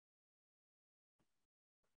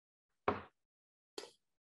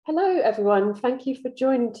Hello, everyone. Thank you for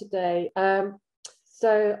joining today.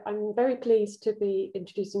 So I'm very pleased to be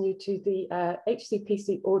introducing you to the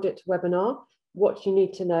HCPC audit webinar, What You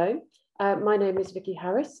Need to Know. My name is Vicky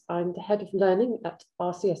Harris. I'm the Head of Learning at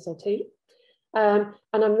RCSLT. And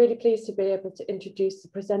I'm really pleased to be able to introduce the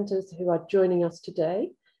presenters who are joining us today.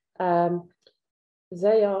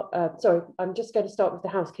 They are, sorry, I'm just going to start with the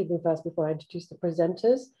housekeeping first before I introduce the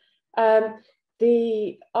presenters.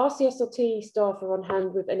 The RCSLT staff are on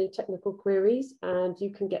hand with any technical queries, and you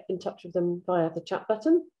can get in touch with them via the chat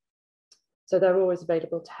button. So they're always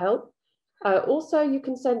available to help. Also, you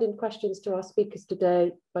can send in questions to our speakers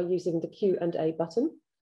today by using the Q&A button.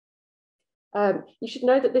 You should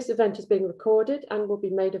know that this event is being recorded and will be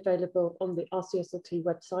made available on the RCSLT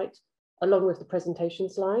website, along with the presentation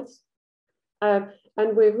slides. And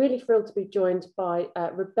we're really thrilled to be joined by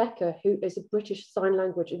Rebecca, who is a British Sign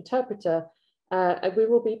Language interpreter. And we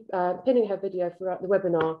will be pinning her video throughout the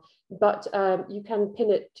webinar, but you can pin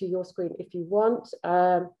it to your screen if you want.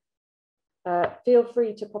 Feel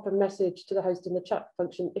free to pop a message to the host in the chat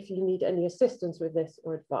function if you need any assistance with this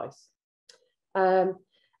or advice. And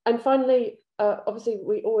finally, obviously,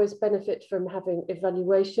 we always benefit from having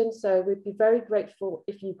evaluation. So we'd be very grateful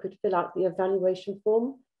if you could fill out the evaluation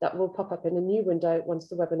form that will pop up in a new window once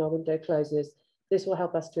the webinar window closes. This will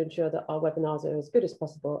help us to ensure that our webinars are as good as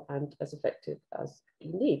possible and as effective as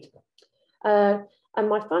you need. And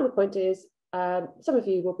my final point is, some of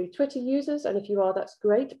you will be Twitter users, and if you are, that's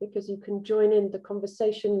great, because you can join in the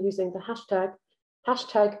conversation using the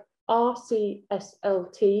hashtag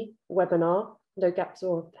RCSLT webinar, no gaps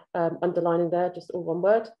or underlining there, just all one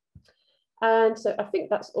word. And so I think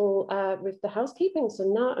that's all with the housekeeping. So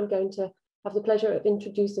now I'm going to have the pleasure of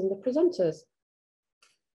introducing the presenters.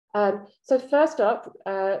 So first up,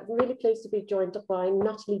 really pleased to be joined by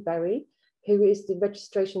Natalie Berrie, who is the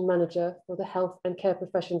Registration Manager for the Health and Care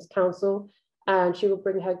Professions Council, and she will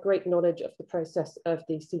bring her great knowledge of the process of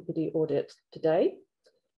the CPD audit today.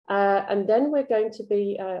 And then we're going to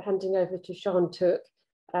be handing over to Sian Tooke,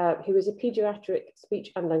 who is a paediatric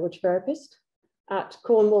speech and language therapist at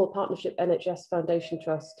Cornwall Partnership NHS Foundation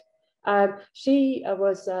Trust. She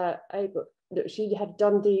had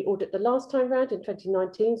done the audit the last time round in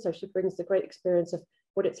 2019, so she brings the great experience of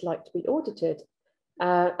what it's like to be audited.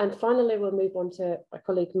 And finally, we'll move on to my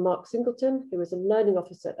colleague Mark Singleton, who is a learning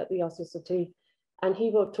officer at the RCSLT, and he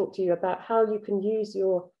will talk to you about how you can use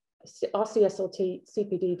your RCSLT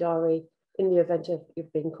CPD diary in the event of you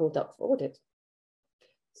being called up for audit.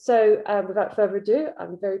 So without further ado,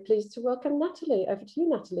 I'm very pleased to welcome Natalie. Over to you,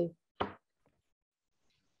 Natalie.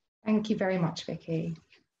 Thank you very much, Vicky.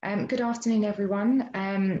 Good afternoon, everyone.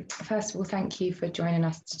 First of all, thank you for joining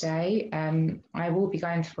us today. I will be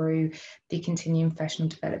going through the continuing professional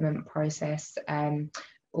development process,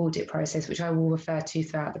 audit process, which I will refer to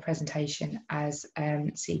throughout the presentation as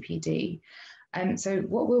CPD. So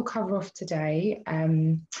what we'll cover off today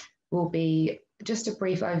will be just a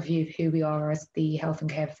brief overview of who we are as the Health and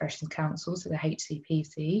Care Professions Council, so the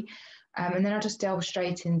HCPC. And then I'll just delve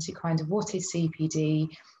straight into kind of what is CPD,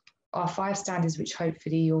 our 5 standards, which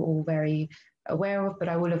hopefully you're all very aware of, but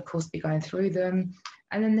I will of course be going through them.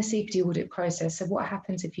 And then the CPD audit process. So what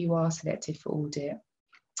happens if you are selected for audit?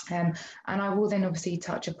 And I will then obviously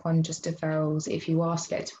touch upon just deferrals if you are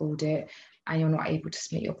selected for audit and you're not able to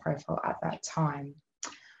submit your profile at that time.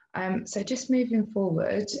 So just moving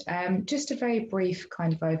forward, just a very brief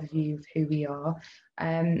kind of overview of who we are.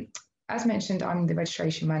 As mentioned, I'm the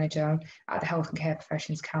Registration Manager at the Health and Care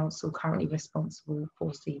Professions Council, currently responsible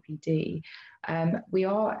for CPD. We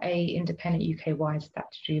are an independent UK-wide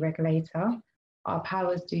statutory regulator. Our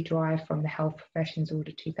powers do derive from the Health Professions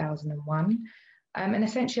Order 2001. And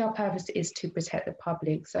essentially our purpose is to protect the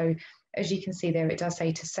public. So as you can see there, it does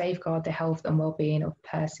say to safeguard the health and well-being of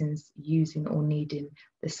persons using or needing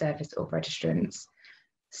the service of registrants.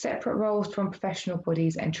 Separate roles from professional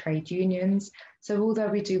bodies and trade unions. So although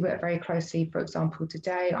we do work very closely, for example,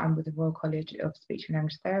 today I'm with the Royal College of Speech and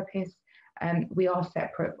Language Therapists, we are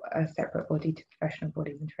a separate body to professional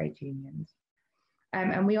bodies and trade unions.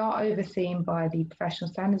 And we are overseen by the Professional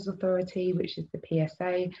Standards Authority, which is the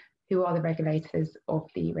PSA, who are the regulators of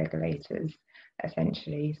the regulators,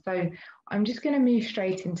 essentially. So I'm just going to move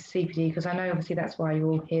straight into CPD, because I know obviously that's why you're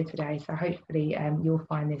all here today. So hopefully you'll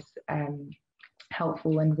find this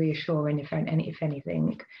helpful and reassuring, if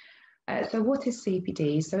anything. So what is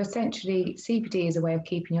CPD? So essentially, CPD is a way of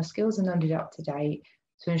keeping your skills and knowledge up to date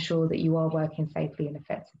to ensure that you are working safely and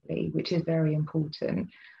effectively, which is very important.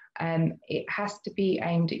 It has to be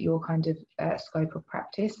aimed at your kind of scope of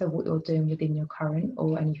practice, so what you're doing within your current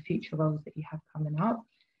or any future roles that you have coming up.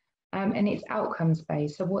 and it's outcomes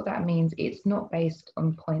based. So what that means, it's not based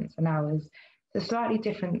on points and hours. So slightly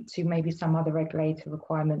different to maybe some other regulator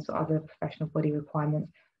requirements or other professional body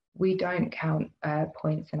requirements. We don't count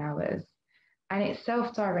points and hours, and it's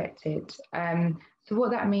self-directed. So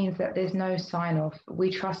what that means that there's no sign-off.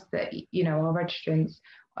 We trust that, you know, our registrants,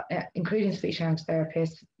 including speech language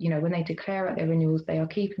therapists, you know, when they declare at their renewals, they are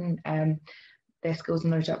keeping their skills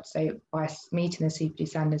and knowledge up to date by meeting the CPD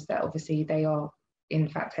standards, that obviously they are in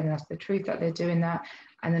fact telling us the truth that they're doing that.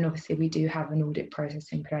 And then obviously we do have an audit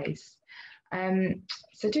process in place.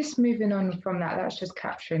 So just moving on from that, that's just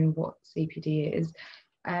capturing what CPD is.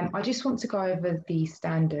 I just want to go over the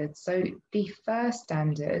standards. So the first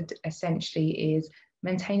standard essentially is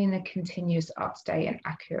maintaining a continuous, up-to-date and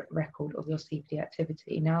accurate record of your CPD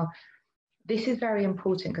activity. Now, this is very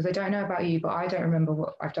important because I don't know about you, but I don't remember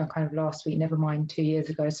what I've done kind of last week, never mind 2 years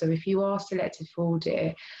ago. So if you are selected for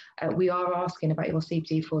audit, we are asking about your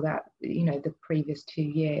CPD for that, you know, the previous 2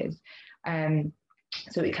 years.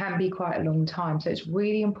 So it can be quite a long time. So it's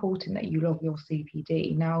really important that you log your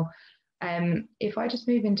CPD. Now, if I just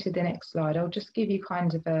move into the next slide, I'll just give you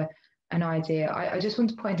kind of an idea. I just want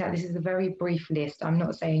to point out this is a very brief list. I'm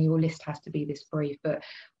not saying your list has to be this brief, but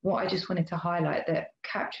what I just wanted to highlight, that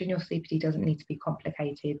capturing your CPD doesn't need to be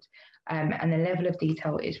complicated, and the level of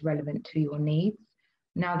detail is relevant to your needs.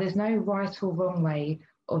 Now, there's no right or wrong way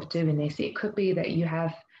of doing this. It could be that you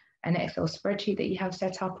have an Excel spreadsheet that you have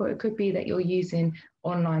set up, or it could be that you're using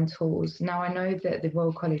online tools. Now, I know that the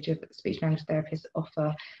Royal College of Speech Language Therapists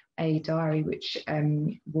offer a diary, which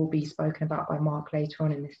will be spoken about by Mark later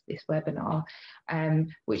on in this webinar,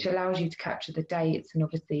 which allows you to capture the dates and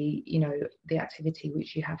obviously, you know, the activity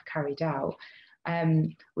which you have carried out,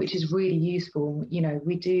 which is really useful. You know,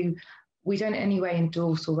 we don't in any way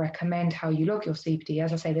endorse or recommend how you log your CPD.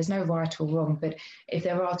 As I say, there's no right or wrong, but if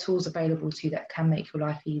there are tools available to you that can make your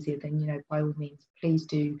life easier, then, you know, by all means, please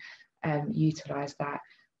do utilise that.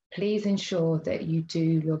 Please ensure that you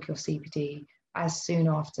do log your CPD as soon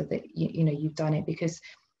after that you know you've done it, because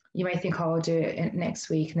you may think, oh, I'll do it next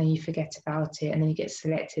week, and then you forget about it, and then you get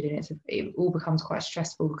selected, and it all becomes quite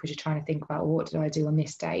stressful because you're trying to think about, well, what did I do on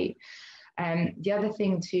this date? The other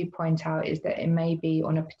thing to point out is that it may be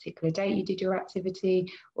on a particular date you did your activity,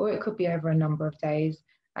 or it could be over a number of days.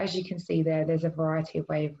 As you can see there, there's a variety of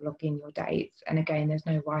ways of logging your dates, and again, there's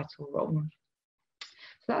no right or wrong.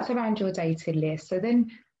 So that's around your dated list. So then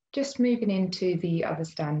just moving into the other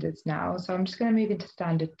standards now. So I'm just going to move into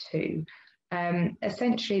standard 2.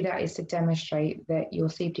 Essentially, that is to demonstrate that your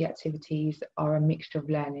CPD activities are a mixture of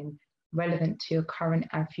learning relevant to your current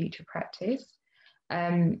and future practice.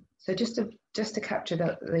 So just to capture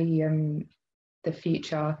the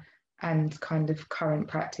future and kind of current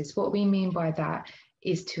practice, what we mean by that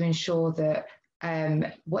is to ensure that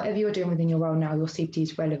whatever you're doing within your role now, your CPD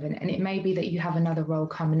is relevant. And it may be that you have another role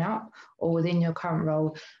coming up, or within your current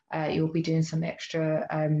role, you'll be doing some extra,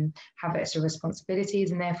 have extra responsibilities,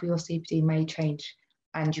 and therefore your CPD may change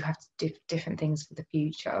and you have to do different things for the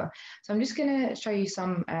future. So I'm just going to show you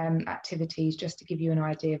some activities just to give you an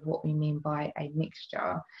idea of what we mean by a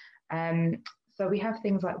mixture. So we have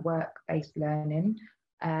things like work-based learning,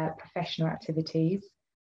 professional activities,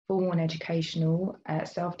 formal and educational,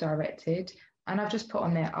 self-directed, and I've just put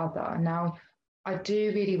on there other. Now, I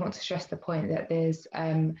do really want to stress the point that there's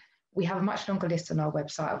we have a much longer list on our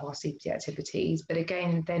website of our CPD activities, but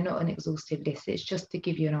again, they're not an exhaustive list. It's just to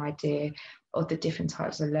give you an idea of the different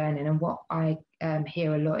types of learning. And what I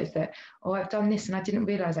hear a lot is that, oh, I've done this and I didn't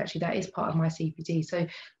realise actually that is part of my CPD. So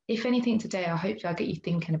if anything today, I hope I'll get you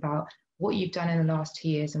thinking about what you've done in the last 2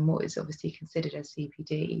 years and what is obviously considered as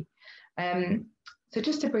CPD. So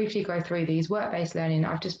just to briefly go through these, work-based learning,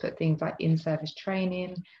 I've just put things like in-service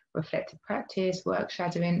training, reflective practice, work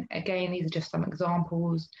shadowing. Again, these are just some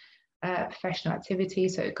examples. Professional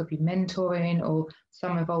activities, so it could be mentoring or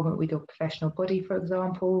some involvement with your professional body, for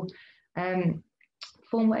example.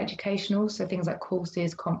 Formal educational, so things like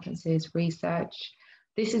courses, conferences, research.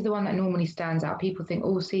 This is the one that normally stands out. People think,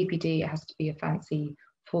 oh, CPD, it has to be a fancy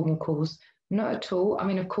formal course. Not at all. I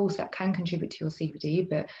mean, of course, that can contribute to your CPD,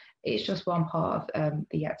 but it's just one part of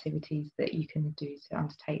the activities that you can do to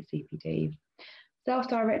undertake CPD.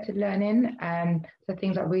 Self-directed learning, so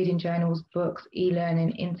things like reading journals, books,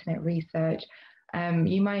 e-learning, internet research.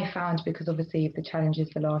 You may have found, because obviously of the challenges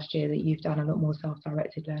the last year, that you've done a lot more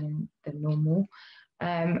self-directed learning than normal.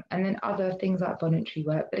 And then other things like voluntary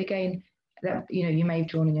work. But again, that, you know, you may have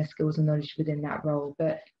drawn in your skills and knowledge within that role.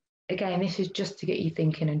 But again, this is just to get you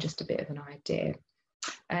thinking and just a bit of an idea.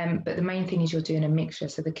 But the main thing is you're doing a mixture.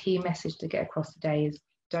 So the key message to get across today is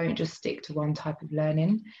don't just stick to one type of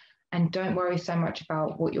learning. And don't worry so much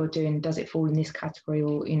about what you're doing. Does it fall in this category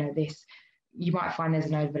or, this? You might find there's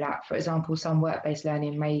an overlap. For example, some work-based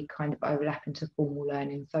learning may kind of overlap into formal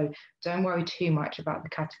learning. So don't worry too much about the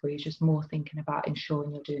categories, just more thinking about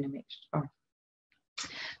ensuring you're doing a mixture.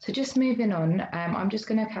 So just moving on, I'm just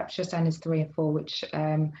going to capture standards 3 and 4, which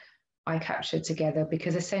I captured together,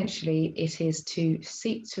 because essentially it is to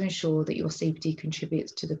seek to ensure that your CPD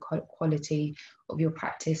contributes to the quality of your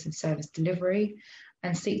practice and service delivery,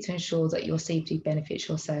 and seek to ensure that your CPD benefits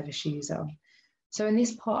your service user. So in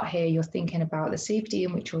this part here, you're thinking about the CPD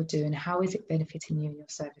in which you're doing, how is it benefiting you and your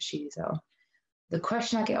service user? The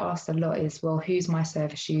question I get asked a lot is, well, who's my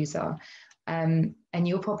service user? And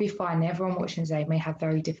you'll probably find everyone watching today may have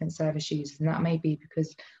very different service users, and that may be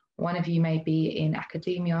because one of you may be in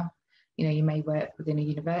academia, you may work within a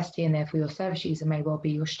university, and therefore your service user may well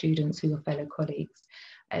be your students or your fellow colleagues.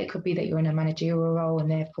 It could be that you're in a managerial role,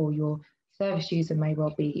 and therefore your service user may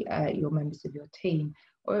well be your members of your team.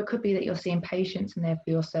 Or it could be that you're seeing patients, and therefore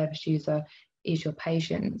your service user is your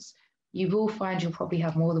patients. You will find you'll probably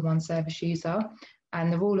have more than one service user.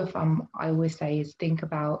 And the rule of thumb I always say is think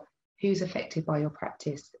about who's affected by your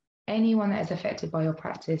practice. Anyone that is affected by your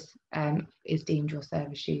practice is deemed your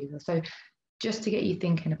service user. So just to get you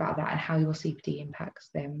thinking about that and how your CPD impacts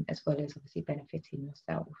them, as well as obviously benefiting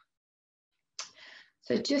yourself.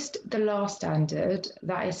 So just the last standard,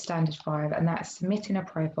 that is standard 5, and that's submitting a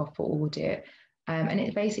profile for audit. And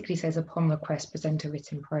it basically says, upon request, present a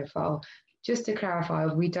written profile. Just to clarify,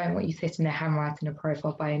 we don't want you sitting there handwriting a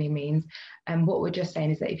profile by any means. And what we're just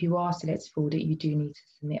saying is that if you are selected for audit, you do need to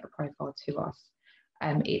submit a profile to us.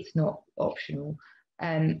 It's not optional.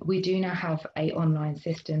 We do now have an online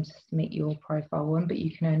system to submit your profile on, but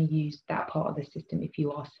you can only use that part of the system if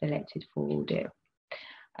you are selected for audit.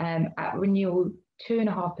 At renewal,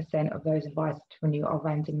 2.5% of those invited to renew are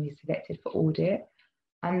randomly selected for audit,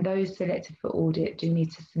 and those selected for audit do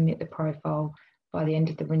need to submit the profile by the end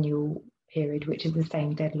of the renewal period, which is the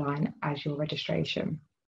same deadline as your registration.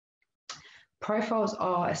 Profiles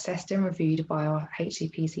are assessed and reviewed by our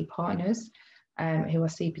HCPC partners, who are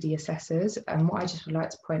CPD assessors. And what I just would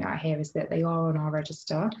like to point out here is that they are on our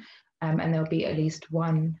register, and there'll be at least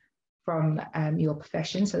one from your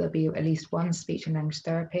profession. So there'll be at least one speech and language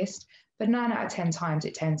therapist, but 9 out of 10 times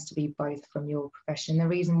it tends to be both from your profession. The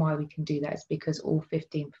reason why we can do that is because all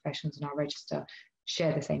 15 professions on our register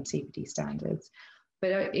share the same CPD standards.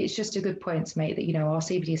 But it's just a good point to make that, our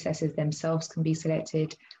CPD assessors themselves can be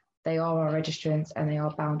selected. They are our registrants, and they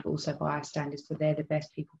are bound also by our standards. So they're the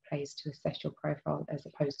best people placed to assess your profile, as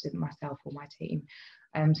opposed to myself or my team.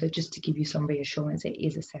 So just to give you some reassurance, it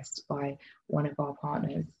is assessed by one of our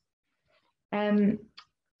partners.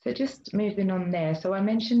 So just moving on there. So I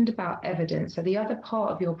mentioned about evidence. So the other part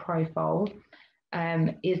of your profile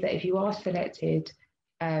is that if you are selected,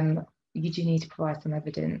 you do need to provide some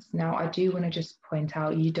evidence. Now, I do want to just point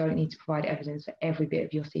out, you don't need to provide evidence for every bit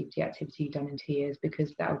of your CPD activity you've done in 2 years,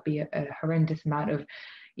 because that would be a horrendous amount of,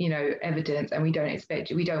 evidence, and we don't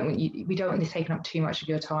want this taking up too much of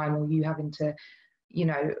your time, or you having to,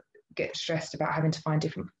 get stressed about having to find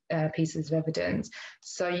different pieces of evidence.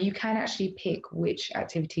 So you can actually pick which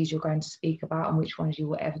activities you're going to speak about and which ones you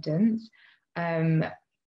will evidence.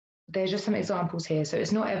 There's just some examples here. So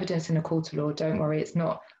it's not evidence in a court of law, don't worry, it's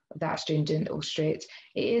not that stringent or strict.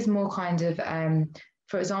 It is more kind of,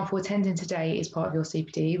 for example, attending today is part of your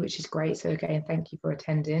CPD, which is great. So again, thank you for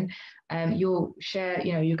attending. You'll share,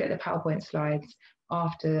 you'll get the PowerPoint slides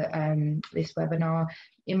after this webinar.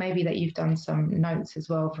 It may be that you've done some notes as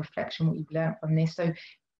well of reflection, what you've learned from this. So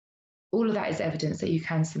all of that is evidence that you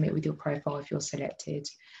can submit with your profile if you're selected.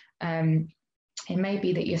 It may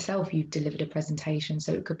be that yourself you've delivered a presentation,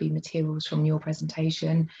 so it could be materials from your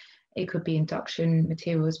presentation. It could be induction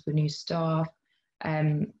materials for new staff,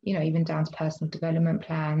 even down to personal development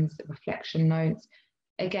plans, reflection notes.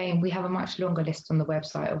 Again, we have a much longer list on the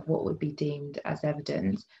website of what would be deemed as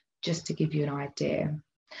evidence, just to give you an idea.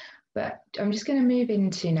 But I'm just going to move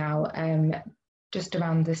into now just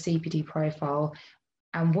around the CPD profile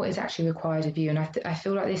and what is actually required of you. And I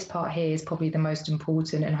feel like this part here is probably the most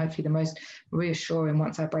important and hopefully the most reassuring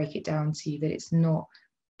once I break it down to you, that it's not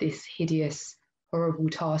this hideous, horrible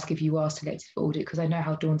task if you are selected for audit, because I know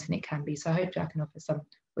how daunting it can be. So hopefully I can offer some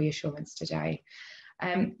reassurance today.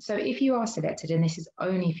 So if you are selected, and this is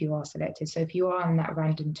only if you are selected, so if you are on that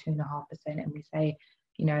random 2.5% and we say,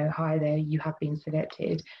 hi there, you have been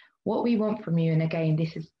selected, what we want from you, and again,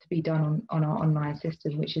 this is to be done on our online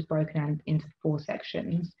system, which is broken down into 4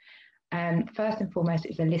 sections. First and foremost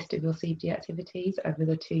is a list of your CPD activities over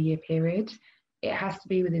the 2-year period. It has to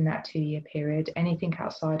be within that 2-year period. Anything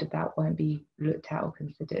outside of that won't be looked at or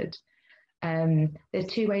considered. There's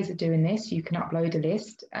two ways of doing this. You can upload a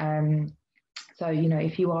list. So, you know,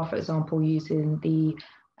 if you are, for example, using the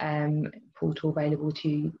portal available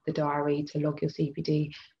to the diary to log your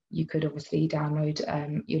CPD, you could obviously download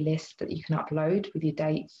your list that you can upload with your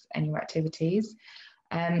dates and your activities.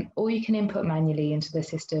 Or you can input manually into the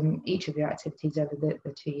system each of your activities over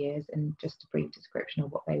the 2 years and just a brief description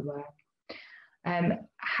of what they were.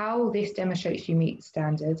 How this demonstrates you meet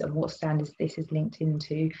standards and what standards this is linked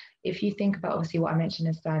into. If you think about obviously what I mentioned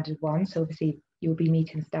as standard 1, so obviously you'll be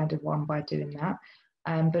meeting standard 1 by doing that.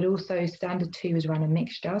 But also standard 2 is around a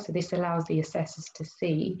mixture. So this allows the assessors to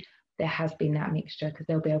see there has been that mixture because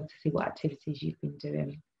they'll be able to see what activities you've been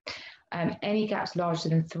doing. Any gaps larger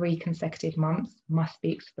than 3 consecutive months must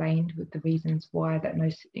be explained with the reasons why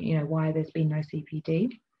why there's been no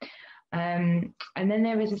CPD. And then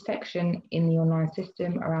there is a section in the online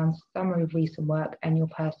system around summary of recent work and your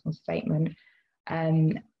personal statement.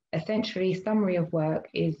 Essentially, summary of work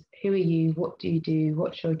is who are you, what do you do,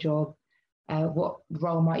 what's your job, what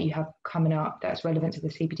role might you have coming up that's relevant to the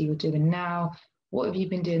CPD you're doing now, what have you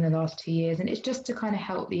been doing the last 2 years? And it's just to kind of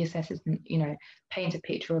help the assessors, you know, paint a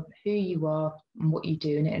picture of who you are and what you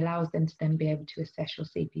do, and it allows them to then be able to assess your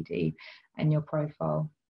CPD and your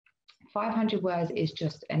profile. 500 words is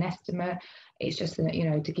just an estimate. It's just, you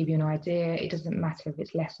know, to give you an idea. It doesn't matter if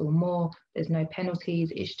it's less or more. There's no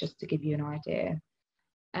penalties. It's just to give you an idea.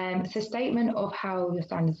 So statement of how your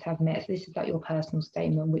standards have met. So this is like your personal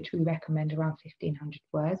statement, which we recommend around 1,500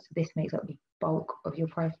 words. So this makes up the bulk of your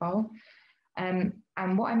profile. And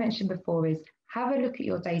what I mentioned before is have a look at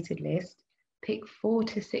your dated list. Pick 4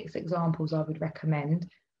 to 6 examples I would recommend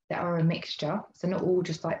that are a mixture. So not all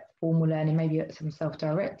just like formal learning, maybe some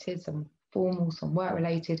self-directed, some formal, some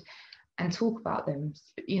work-related, and talk about them.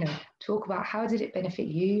 You know, talk about how did it benefit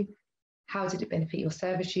you? How did it benefit your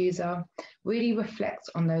service user? Really reflect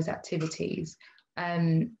on those activities.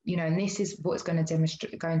 You know, and this is what's going to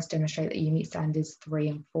demonstrate that you meet standards 3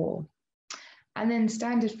 and 4. And then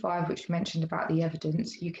standard 5, which we mentioned about the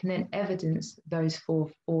evidence, you can then evidence those 4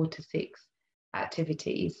 to 6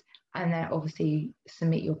 activities, and then obviously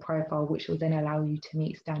submit your profile, which will then allow you to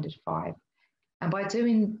meet standard 5. And by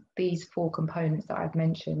doing these 4 components that I've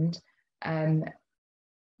mentioned,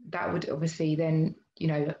 that would obviously then, you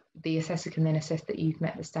know, the assessor can then assess that you've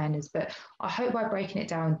met the standards. But I hope by breaking it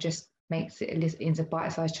down just makes it into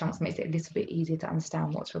bite-sized chunks, makes it a little bit easier to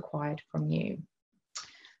understand what's required from you.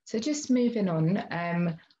 So just moving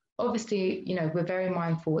on, obviously, you know, we're very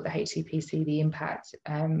mindful at the HCPC, the impact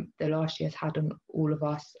the last year's had on all of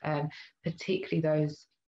us, particularly those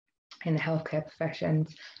in the healthcare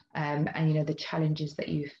professions, and, you know, the challenges that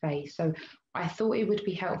you face. So I thought it would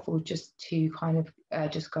be helpful just to kind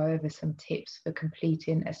of just go over some tips for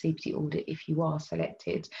completing a CPD audit if you are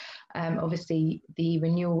selected. Obviously, the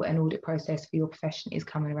renewal and audit process for your profession is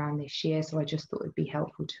coming around this year, so I just thought it would be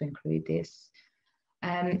helpful to include this.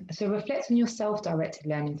 So reflect on your self-directed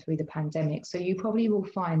learning through the pandemic. So you probably will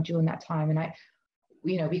find during that time, and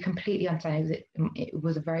we completely understand it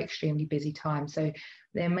was a very extremely busy time. So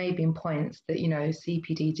there may have been points that, you know,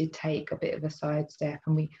 CPD did take a bit of a sidestep,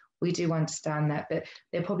 and we do understand that, but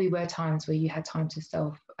there probably were times where you had time to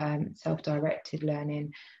self-directed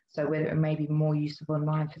learning. So whether it may be more use of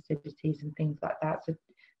online facilities and things like that. So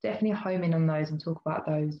definitely home in on those and talk about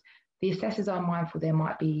those. The assessors are mindful there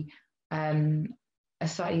might be a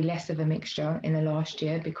slightly less of a mixture in the last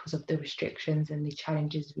year because of the restrictions and the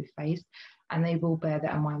challenges we faced, and they will bear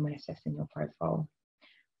that in mind when assessing your profile.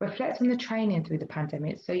 Reflect on the training through the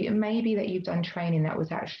pandemic. So it may be that you've done training that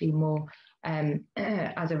was actually more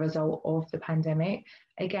as a result of the pandemic.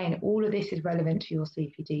 Again, all of this is relevant to your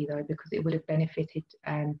CPD though, because it would have benefited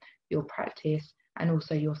your practice and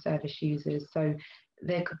also your service users. So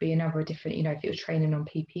there could be a number of different, you know, if it was training on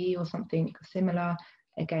PPE or something similar,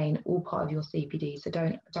 again, all part of your CPD. So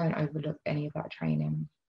don't overlook any of that training.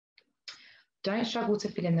 Don't struggle to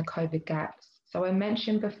fill in the COVID gaps. So I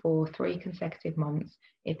mentioned before 3 consecutive months.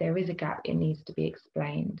 If there is a gap, it needs to be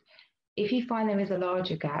explained. If you find there is a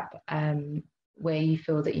larger gap where you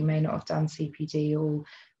feel that you may not have done CPD, or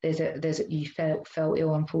you felt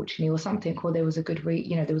ill unfortunately or something, or there was a good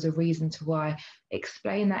there was a reason to why,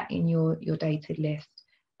 explain that in your dated list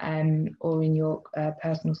or in your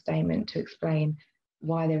personal statement to explain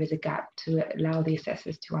why there is a gap, to allow the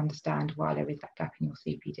assessors to understand why there is that gap in your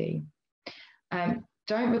CPD.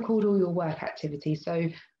 Don't record all your work activities. So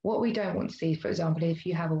what we don't want to see, for example, if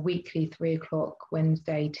you have a weekly 3 o'clock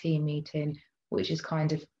Wednesday team meeting, which is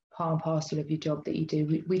kind of part and parcel of your job that you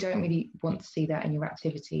do, we don't really want to see that in your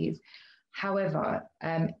activities. However,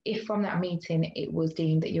 if from that meeting it was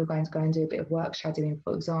deemed that you're going to go and do a bit of work shadowing,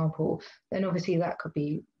 for example, then obviously that could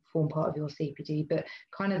be form part of your CPD, but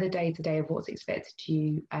kind of the day-to-day of what's expected to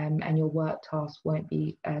you and your work tasks won't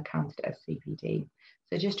be counted as CPD.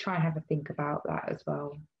 So just try and have a think about that as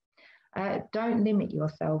well. Don't limit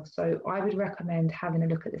yourself. So I would recommend having a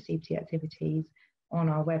look at the CPD activities on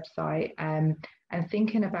our website and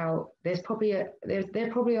thinking about, there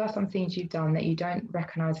probably are some things you've done that you don't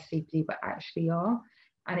recognise as CPD but actually are.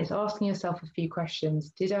 And it's asking yourself a few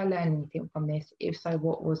questions. Did I learn anything from this? If so,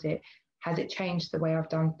 what was it? Has it changed the way I've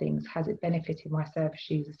done things? Has it benefited my service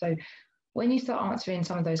users? So when you start answering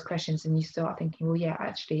some of those questions and you start thinking, well, yeah,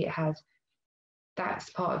 actually it has,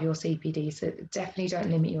 that's part of your CPD. So definitely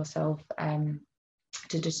don't limit yourself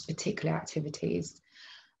to just particular activities.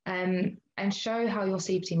 And show how your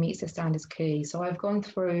CPD meets the standards clearly. So I've gone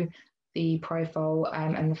through the profile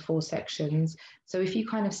and the 4 sections. So if you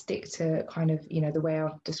kind of stick to kind of, you know, the way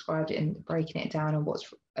I've described it and breaking it down and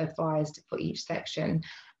what's advised for each section,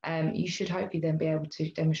 you should hopefully then be able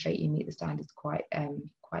to demonstrate you meet the standards quite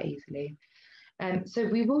easily. So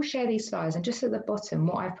we will share these slides, and just at the bottom,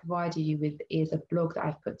 what I've provided you with is a blog that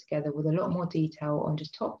I've put together with a lot more detail on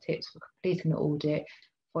just top tips for completing the audit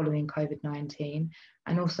following COVID-19,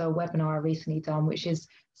 and also a webinar I recently done, which is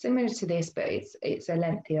similar to this, but it's a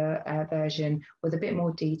lengthier version with a bit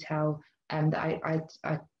more detail that I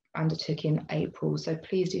undertook in April. So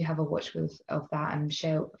please do have a watch of that, and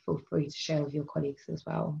feel free to share with your colleagues as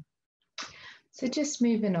well. So just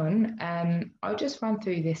moving on, I'll just run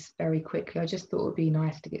through this very quickly. I just thought it would be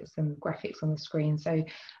nice to get some graphics on the screen. So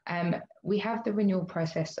we have the renewal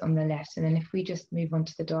process on the left, and then if we just move on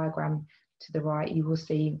to the diagram to the right, you will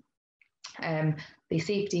see the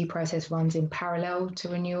CPD process runs in parallel to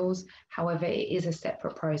renewals. However, it is a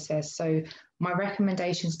separate process. So my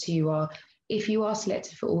recommendations to you are, if you are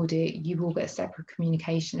selected for audit, you will get separate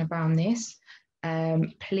communication around this.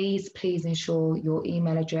 Please ensure your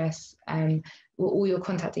email address, all your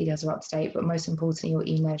contact details are up to date, but most importantly, your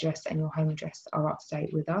email address and your home address are up to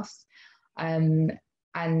date with us.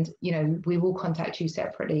 And you know, we will contact you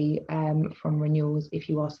separately from renewals if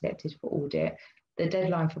you are selected for audit. The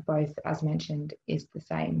deadline for both, as mentioned, is the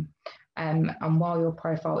same. And while your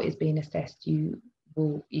profile is being assessed, you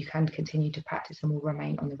can continue to practice and will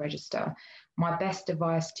remain on the register. My best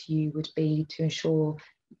advice to you would be to ensure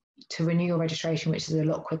to renew your registration, which is a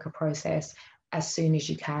lot quicker process, as soon as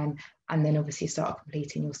you can, and then obviously start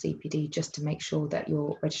completing your CPD just to make sure that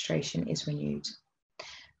your registration is renewed.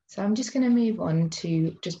 So I'm just going to move on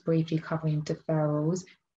to just briefly covering deferrals.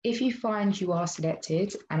 If you find you are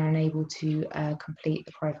selected and unable to complete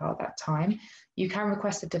the profile at that time, you can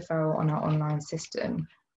request a deferral on our online system.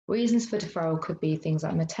 Reasons for deferral could be things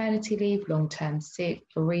like maternity leave, long-term sick,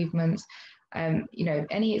 bereavements, you know,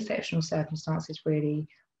 any exceptional circumstances really.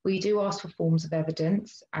 We do ask for forms of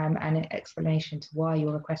evidence and an explanation to why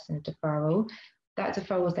you're requesting a deferral. That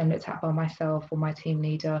deferral is then looked at by myself or my team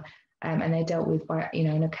leader, and they're dealt with by, you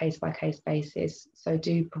know, on a case-by-case basis. So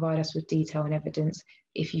do provide us with detail and evidence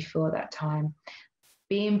if you feel at that time.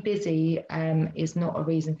 Being busy is not a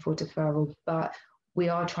reason for deferral, but we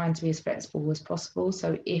are trying to be as flexible as possible.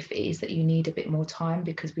 So if it is that you need a bit more time,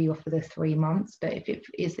 because we offer the 3 months, but if it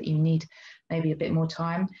is that you need maybe a bit more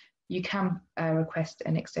time, you can request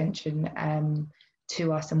an extension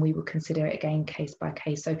to us, and we will consider it again case by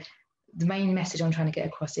case. So the main message I'm trying to get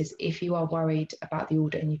across is, if you are worried about the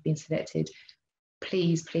audit and you've been selected,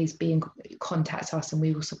 please contact us and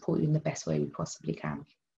we will support you in the best way we possibly can.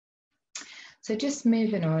 So just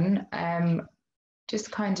moving on, just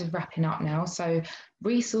kind of wrapping up now. So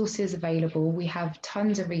resources available, we have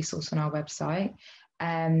tons of resource on our website.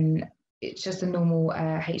 It's just a normal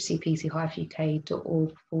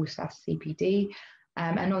hcpc-uk.org/CPD.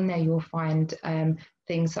 And on there you'll find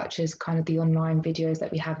things such as kind of the online videos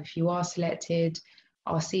that we have if you are selected,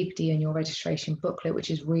 our CPD and your registration booklet, which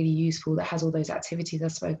is really useful, that has all those activities I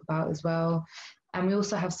spoke about as well. And we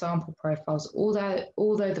also have sample profiles. Although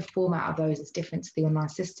the format of those is different to the online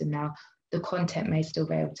system now, the content may still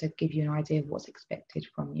be able to give you an idea of what's expected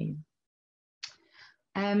from you.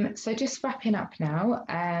 So just wrapping up now,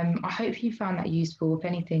 I hope you found that useful. If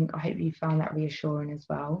anything, I hope you found that reassuring as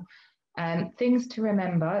well. Things to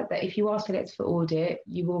remember, that if you are selected for audit,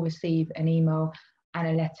 you will receive an email and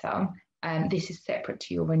a letter. This is separate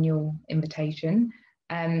to your renewal invitation.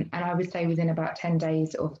 And I would say within about 10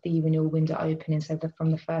 days of the renewal window opening, so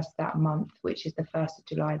from the 1st of that month, which is the 1st of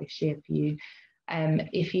July this year for you,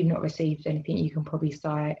 if you've not received anything, you can probably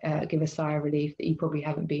give a sigh of relief that you probably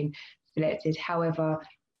haven't been selected. However,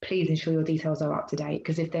 please ensure your details are up to date,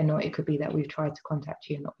 because if they're not, it could be that we've tried to contact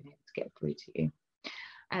you and not been able to get through to you.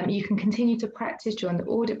 You can continue to practice during the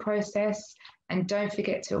audit process, and don't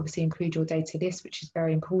forget to obviously include your data list, which is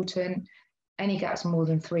very important. Any gaps more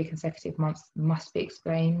than 3 consecutive months must be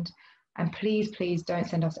explained. And please, please don't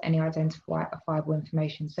send us any identifiable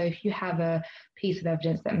information. So if you have a piece of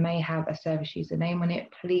evidence that may have a service user name on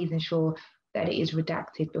it, please ensure that it is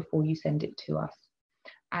redacted before you send it to us.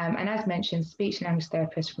 And as mentioned, speech and language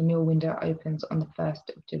therapist renewal window opens on the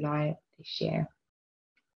 1st of July this year.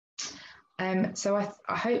 So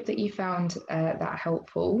I hope that you found that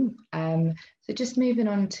helpful. So just moving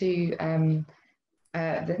on to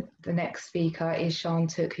the next speaker is Sian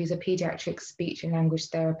Tooke, who's a paediatric speech and language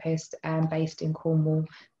therapist based in Cornwall,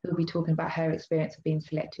 who will be talking about her experience of being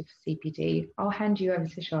selected for CPD. I'll hand you over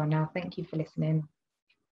to Sian now. Thank you for listening.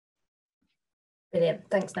 Brilliant.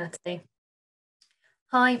 Thanks, Natalie.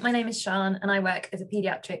 Hi, my name is Sian and I work as a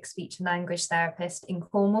paediatric speech and language therapist in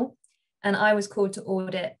Cornwall, and I was called to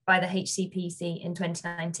audit by the HCPC in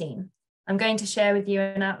 2019. I'm going to share with you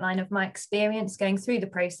an outline of my experience going through the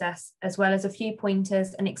process, as well as a few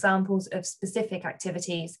pointers and examples of specific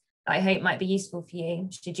activities that I hope might be useful for you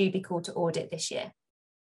should you be called to audit this year.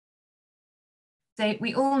 So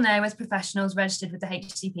we all know as professionals registered with the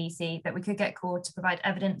HCPC that we could get called to provide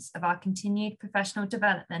evidence of our continued professional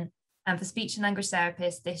development, and for speech and language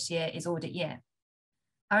therapists this year is audit year.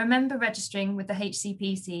 I remember registering with the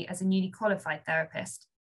HCPC as a newly qualified therapist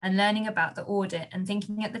and learning about the audit and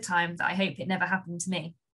thinking at the time that I hope it never happened to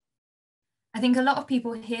me. I think a lot of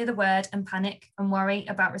people hear the word and panic and worry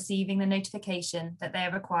about receiving the notification that they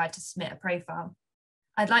are required to submit a profile.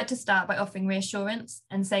 I'd like to start by offering reassurance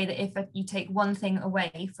and say that if you take one thing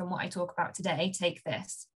away from what I talk about today, take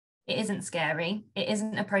this. It isn't scary. It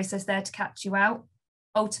isn't a process there to catch you out.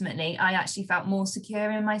 Ultimately, I actually felt more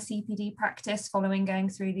secure in my CPD practice following going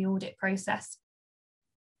through the audit process.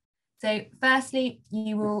 So firstly,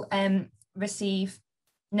 you will receive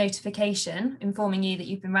notification informing you that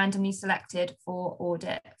you've been randomly selected for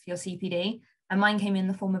audit for your CPD. And mine came in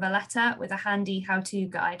the form of a letter with a handy how-to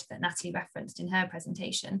guide that Natalie referenced in her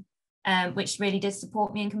presentation, which really did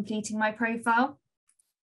support me in completing my profile.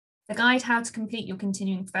 The guide how to complete your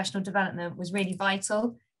continuing professional development was really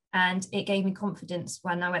vital, and it gave me confidence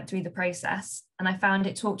when I went through the process. And I found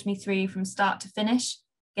it talked me through from start to finish,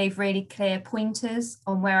 gave really clear pointers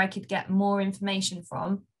on where I could get more information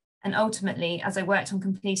from. And ultimately, as I worked on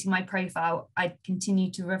completing my profile, I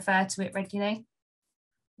continued to refer to it regularly.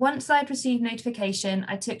 Once I'd received notification,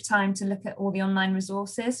 I took time to look at all the online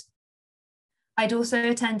resources. I'd also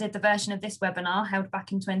attended the version of this webinar held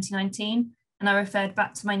back in 2019, and I referred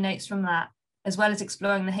back to my notes from that, as well as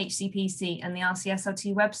exploring the HCPC and the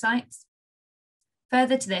RCSLT websites.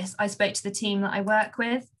 Further to this, I spoke to the team that I work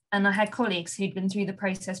with, and I had colleagues who'd been through the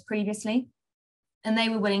process previously, and they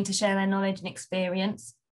were willing to share their knowledge and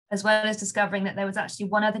experience, as well as discovering that there was actually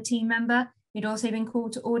one other team member who'd also been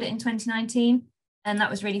called to audit in 2019, and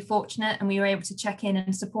that was really fortunate, and we were able to check in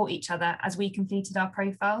and support each other as we completed our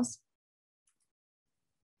profiles.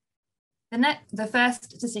 The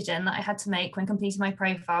first decision that I had to make when completing my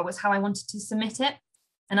profile was how I wanted to submit it.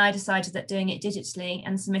 And I decided that doing it digitally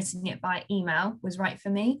and submitting it by email was right for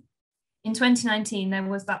me. In 2019, there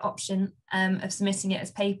was that option of submitting it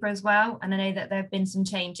as paper as well. And I know that there have been some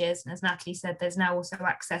changes. And as Natalie said, there's now also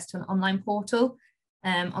access to an online portal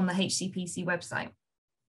on the HCPC website.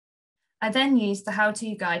 I then used the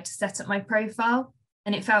how-to guide to set up my profile.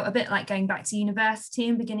 And it felt a bit like going back to university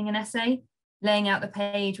and beginning an essay, laying out the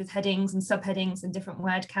page with headings and subheadings and different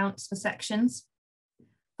word counts for sections.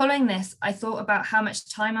 Following this, I thought about how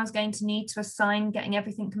much time I was going to need to assign getting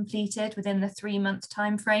everything completed within the 3-month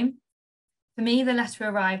time frame. For me, the letter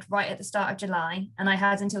arrived right at the start of July, and I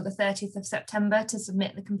had until the 30th of September to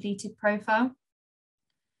submit the completed profile.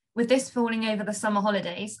 With this falling over the summer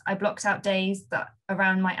holidays, I blocked out days that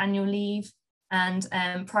around my annual leave and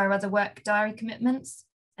prior other work diary commitments.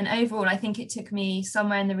 And overall, I think it took me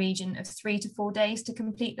somewhere in the region of 3 to 4 days to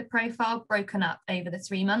complete the profile, broken up over the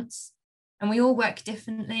 3 months. And we all work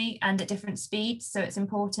differently and at different speeds, so it's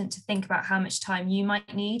important to think about how much time you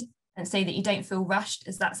might need and so that you don't feel rushed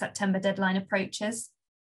as that September deadline approaches.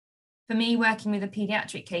 For me, working with a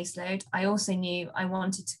paediatric caseload, I also knew I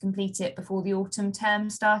wanted to complete it before the autumn term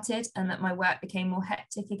started and that my work became more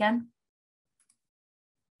hectic again.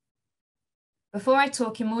 Before I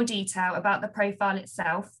talk in more detail about the profile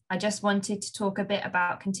itself, I just wanted to talk a bit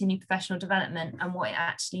about continued professional development and what it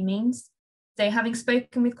actually means. So having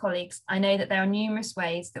spoken with colleagues, I know that there are numerous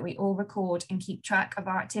ways that we all record and keep track of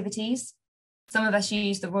our activities. Some of us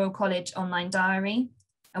use the Royal College online diary,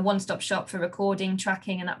 a one-stop shop for recording,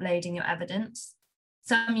 tracking and uploading your evidence.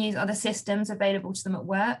 Some use other systems available to them at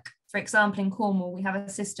work. For example, in Cornwall, we have a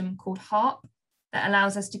system called HARP that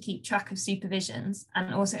allows us to keep track of supervisions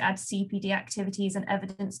and also add CPD activities and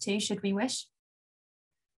evidence too, should we wish.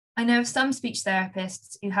 I know of some speech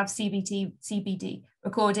therapists who have CPD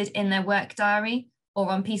recorded in their work diary or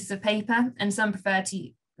on pieces of paper, and some prefer to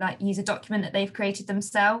use a document that they've created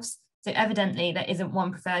themselves. So evidently there isn't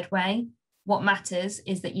one preferred way. What matters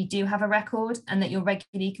is that you do have a record and that you're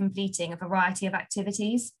regularly completing a variety of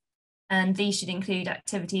activities. And these should include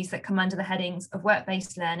activities that come under the headings of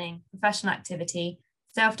work-based learning, professional activity,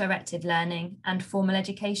 self-directed learning, and formal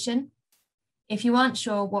education. If you aren't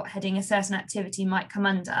sure what heading a certain activity might come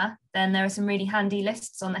under, then there are some really handy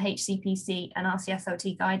lists on the HCPC and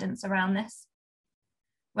RCSLT guidance around this.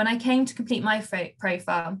 When I came to complete my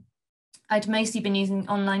profile, I'd mostly been using an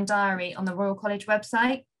online diary on the Royal College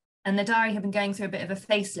website, and the diary had been going through a bit of a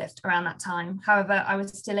facelift around that time. However, I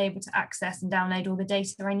was still able to access and download all the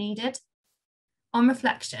data I needed. On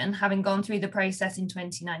reflection, having gone through the process in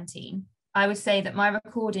 2019, I would say that my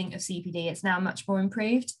recording of CPD is now much more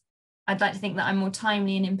improved. I'd like to think that I'm more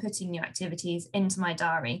timely in inputting new activities into my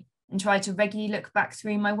diary and try to regularly look back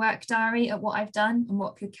through my work diary at what I've done and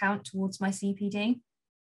what could count towards my CPD.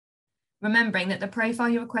 Remembering that the profile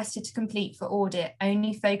you're requested to complete for audit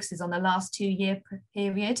only focuses on the last 2-year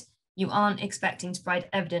period, you aren't expecting to provide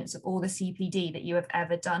evidence of all the CPD that you have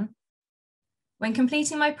ever done. When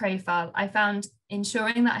completing my profile, I found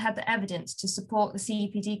ensuring that I had the evidence to support the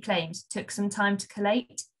CPD claims took some time to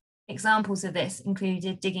collate. Examples of this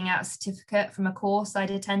included digging out a certificate from a course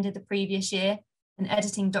I'd attended the previous year and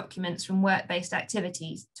editing documents from work-based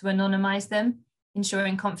activities to anonymise them,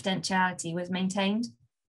 ensuring confidentiality was maintained.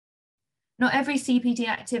 Not every CPD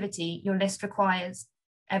activity your list requires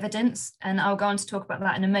evidence, and I'll go on to talk about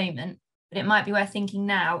that in a moment, but it might be worth thinking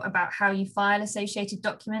now about how you file associated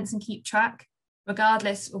documents and keep track.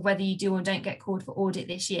 Regardless of whether you do or don't get called for audit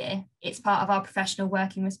this year, it's part of our professional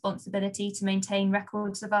working responsibility to maintain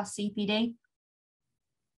records of our CPD.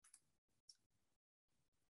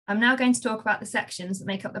 I'm now going to talk about the sections that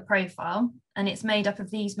make up the profile, and it's made up of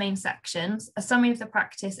these main sections: a summary of the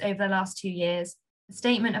practice over the last 2 years, a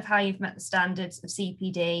statement of how you've met the standards of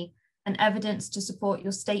CPD, and evidence to support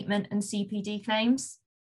your statement and CPD claims.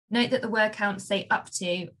 Note that the word counts say up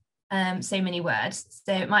to so many words,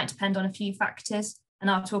 so it might depend on a few factors, and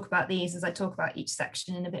I'll talk about these as I talk about each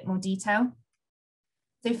section in a bit more detail.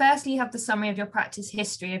 So firstly, you have the summary of your practice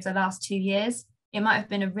history over the last 2 years. It might have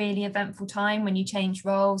been a really eventful time when you changed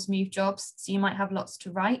roles, moved jobs, so you might have lots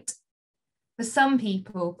to write. For some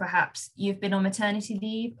people, perhaps you've been on maternity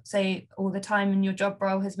leave, so all the time in your job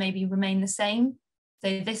role has maybe remained the same.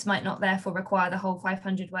 So this might not therefore require the whole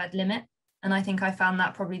 500-word limit, and I think I found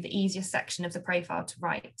that probably the easiest section of the profile to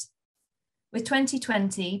write. With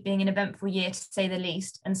 2020 being an eventful year to say the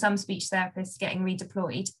least, and some speech therapists getting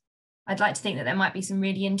redeployed, I'd like to think that there might be some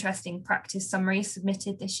really interesting practice summaries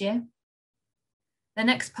submitted this year. The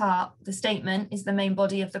next part, the statement, is the main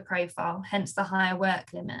body of the profile, hence the higher word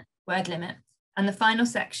limit. And the final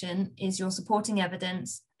section is your supporting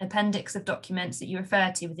evidence, appendix of documents that you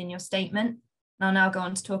refer to within your statement. And I'll now go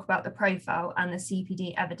on to talk about the profile and the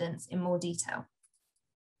CPD evidence in more detail.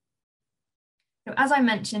 So as I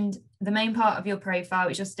mentioned, the main part of your profile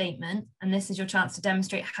is your statement, and this is your chance to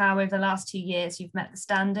demonstrate how over the last 2 years you've met the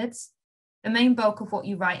standards. The main bulk of what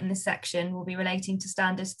you write in this section will be relating to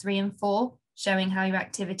standards 3 and 4, showing how your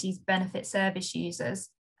activities benefit service users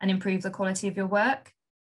and improve the quality of your work.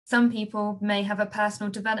 Some people may have a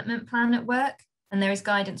personal development plan at work, and there is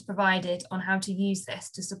guidance provided on how to use this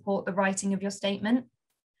to support the writing of your statement.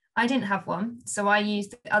 I didn't have one, so I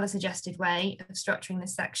used the other suggested way of structuring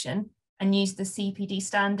this section and used the CPD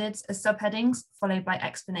standards as subheadings, followed by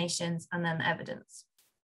explanations and then evidence.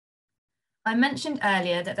 I mentioned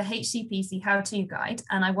earlier that the HCPC how-to guide,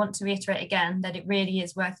 and I want to reiterate again that it really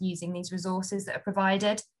is worth using these resources that are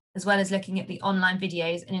provided, as well as looking at the online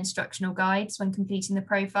videos and instructional guides when completing the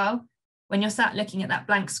profile. When you're sat looking at that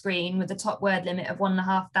blank screen with the top word limit of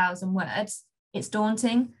 1,500 words, it's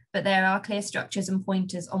daunting, but there are clear structures and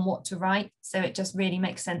pointers on what to write, so it just really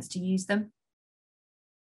makes sense to use them.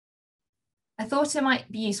 I thought it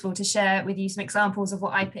might be useful to share with you some examples of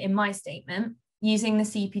what I put in my statement. Using the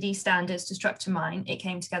CPD standards to structure mine, it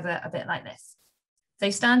came together a bit like this. So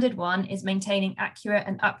standard 1 is maintaining accurate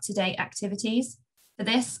and up-to-date activities. For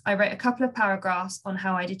this, I wrote a couple of paragraphs on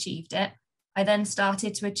how I'd achieved it. I then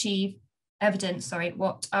started to achieve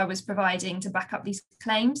what I was providing to back up these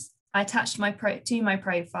claims. I attached to my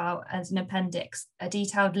profile as an appendix a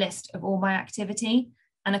detailed list of all my activity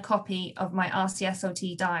and a copy of my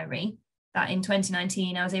RCSLT diary that in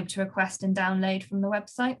 2019 I was able to request and download from the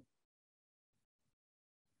website.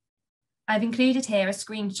 I've included here a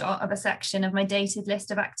screenshot of a section of my dated list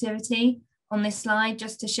of activity on this slide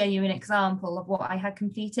just to show you an example of what I had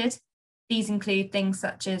completed. These include things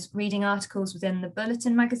such as reading articles within the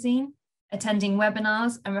Bulletin magazine, attending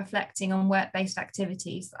webinars, and reflecting on work-based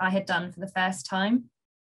activities that I had done for the first time.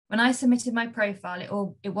 When I submitted my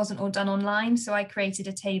profile, it wasn't all done online, so I created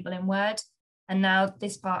a table in Word, and now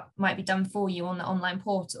this part might be done for you on the online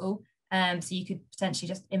portal, so you could potentially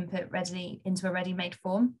just input readily into a ready-made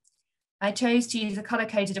form. I chose to use a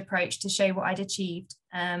colour-coded approach to show what I'd achieved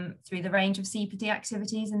through the range of CPD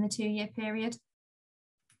activities in the 2-year period.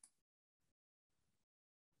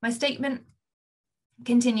 My statement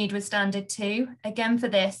continued with standard 2. Again, for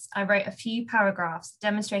this, I wrote a few paragraphs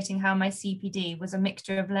demonstrating how my CPD was a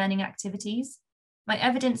mixture of learning activities. My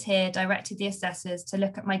evidence here directed the assessors to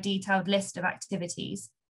look at my detailed list of activities,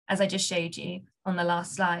 as I just showed you on the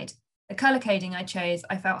last slide. The colour coding I chose,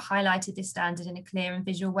 I felt highlighted this standard in a clear and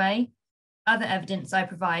visual way. Other evidence I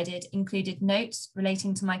provided included notes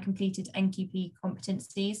relating to my completed NQP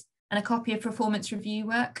competencies and a copy of performance review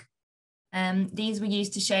work. These were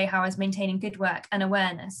used to show how I was maintaining good work and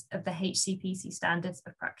awareness of the HCPC standards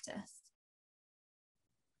of practice.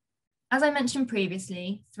 As I mentioned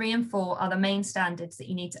previously, 3 and 4 are the main standards that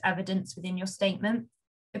you need to evidence within your statement.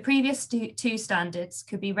 The previous two standards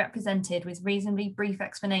could be represented with reasonably brief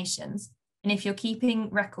explanations, and if you're keeping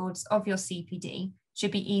records of your CPD,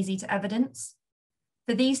 should be easy to evidence.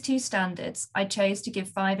 For these 2 standards, I chose to give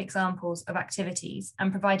 5 examples of activities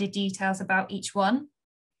and provided details about each one.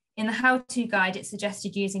 In the how-to guide, it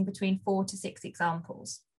suggested using between 4 to 6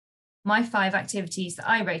 examples. My 5 activities that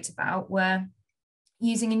I wrote about were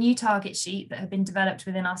using a new target sheet that had been developed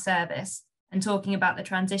within our service and talking about the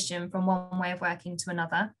transition from one way of working to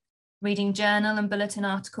another, reading journal and bulletin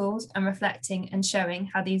articles and reflecting and showing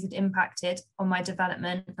how these had impacted on my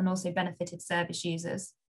development and also benefited service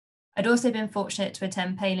users. I'd also been fortunate to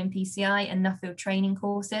attend Palin PCI and Nuffield training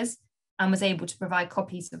courses and was able to provide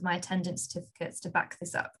copies of my attendance certificates to back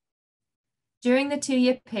this up. During the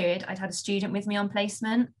 2-year period, I'd had a student with me on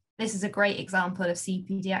placement. This is a great example of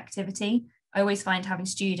CPD activity. I always find having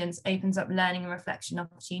students opens up learning and reflection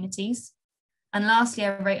opportunities. And lastly,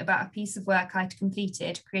 I wrote about a piece of work I'd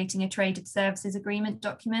completed, creating a traded services agreement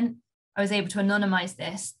document. I was able to anonymise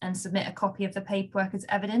this and submit a copy of the paperwork as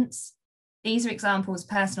evidence. These are examples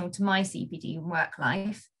personal to my CPD and work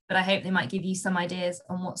life, but I hope they might give you some ideas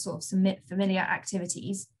on what sort of familiar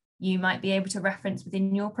activities you might be able to reference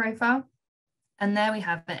within your profile. And there we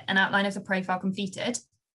have it, an outline of the profile completed,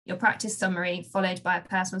 your practice summary, followed by a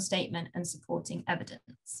personal statement and supporting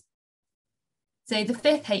evidence. So the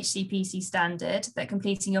 5th HCPC standard that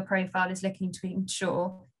completing your profile is looking to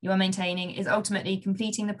ensure you are maintaining is ultimately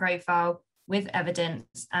completing the profile with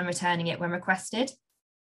evidence and returning it when requested.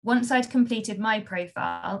 Once I'd completed my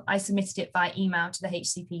profile, I submitted it by email to the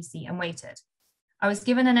HCPC and waited. I was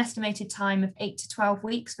given an estimated time of 8 to 12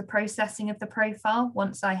 weeks for processing of the profile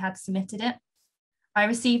once I had submitted it. I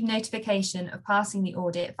received notification of passing the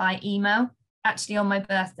audit by email, actually on my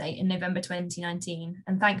birthday in November 2019,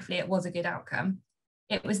 and thankfully it was a good outcome.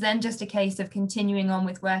 It was then just a case of continuing on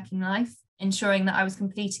with working life, ensuring that I was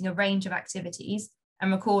completing a range of activities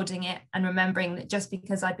and recording it and remembering that just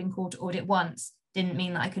because I'd been called to audit once didn't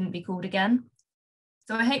mean that I couldn't be called again.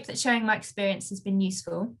 So I hope that sharing my experience has been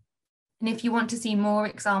useful. And if you want to see more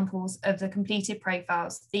examples of the completed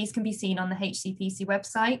profiles, these can be seen on the HCPC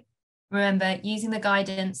website. Remember, using the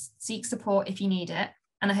guidance, seek support if you need it.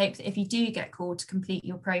 And I hope that if you do get called to complete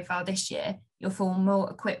your profile this year, you'll feel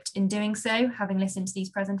more equipped in doing so, having listened to these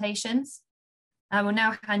presentations. I will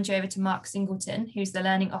now hand you over to Mark Singleton, who's the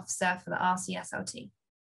Learning Officer for the RCSLT.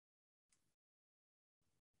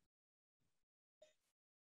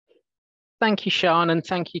 Thank you, Sian, and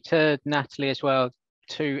thank you to Natalie as well.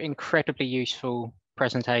 2 incredibly useful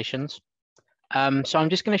presentations. So I'm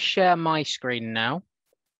just going to share my screen now.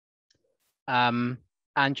 And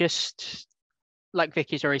just like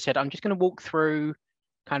Vicky's already said, I'm just going to walk through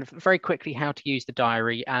kind of very quickly how to use the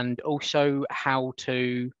diary and also how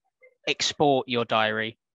to export your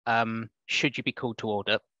diary should you be called to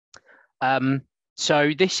audit.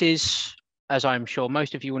 So this is, as I'm sure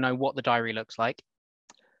most of you will know, what the diary looks like.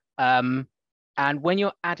 And when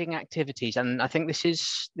you're adding activities, and I think this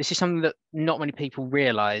is something that not many people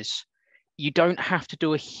realize, you don't have to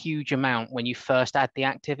do a huge amount when you first add the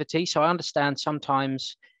activity. So I understand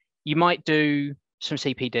sometimes you might do some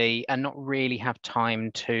CPD and not really have time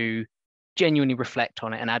to genuinely reflect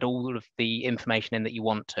on it and add all of the information in that you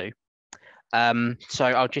want to. So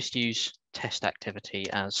I'll just use test activity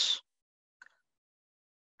as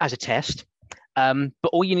a test. But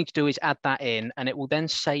all you need to do is add that in, and it will then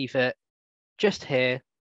save it just here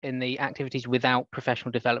in the activities without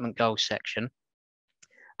professional development goals section.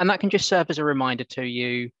 And that can just serve as a reminder to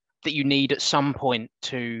you that you need at some point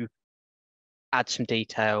to add some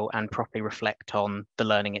detail and properly reflect on the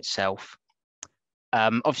learning itself.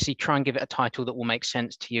 Obviously, try and give it a title that will make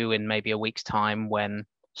sense to you in maybe a week's time when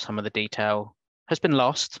some of the detail has been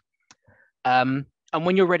lost. And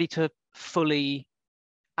when you're ready to fully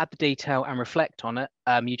add the detail and reflect on it,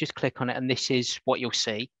 you just click on it and this is what you'll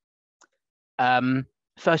see.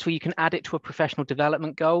 First of all, you can add it to a professional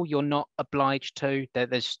development goal. You're not obliged to.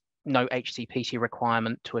 There's no HCPC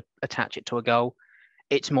requirement to attach it to a goal.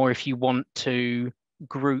 It's more if you want to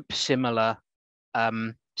group similar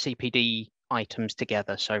CPD items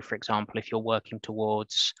together. So for example, if you're working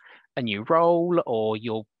towards a new role or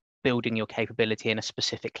you're building your capability in a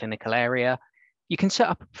specific clinical area, you can set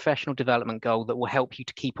up a professional development goal that will help you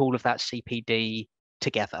to keep all of that CPD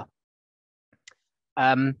together.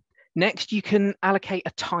 Next, you can allocate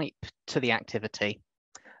a type to the activity.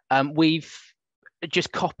 We've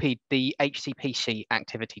just copied the HCPC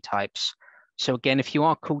activity types. So again, if you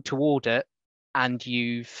are called to audit and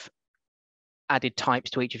you've added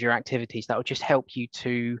types to each of your activities, that will just help you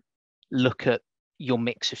to look at your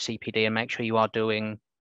mix of CPD and make sure you are doing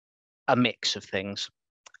a mix of things.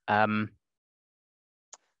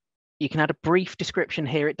 You can add a brief description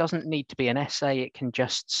here. It doesn't need to be an essay. It can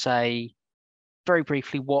just say very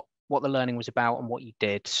briefly what the learning was about and what you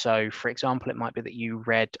did. So for example, it might be that you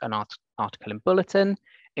read an article in Bulletin,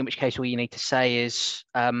 in which case all you need to say is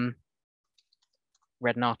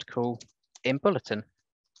read an article in Bulletin,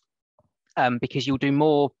 because you'll do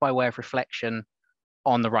more by way of reflection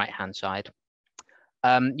on the right-hand side.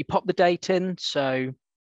 You pop the date in. So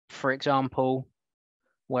for example,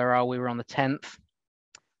 where are we? We're on the 10th.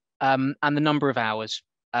 And the number of hours.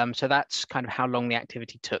 So that's kind of how long the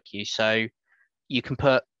activity took you. So you can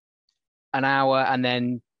put an hour and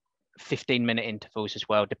then 15-minute intervals as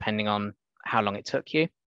well, depending on how long it took you.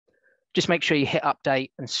 Just make sure you hit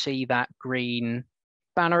update and see that green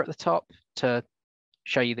banner at the top to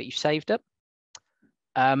show you that you've saved it.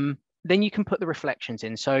 Then you can put the reflections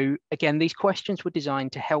in. So again, these questions were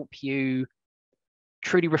designed to help you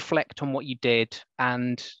truly reflect on what you did,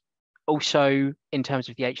 and also in terms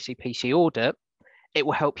of the HCPC audit, it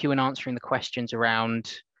will help you in answering the questions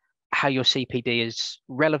around how your CPD is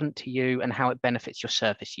relevant to you and how it benefits your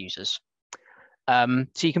service users. So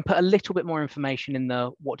you can put a little bit more information in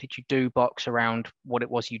the what did you do box around what it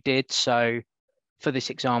was you did. So for this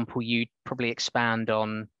example, you'd probably expand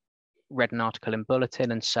on read an article in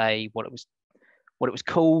Bulletin and say what it was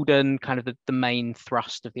called and kind of the main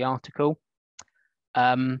thrust of the article.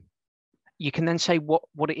 You can then say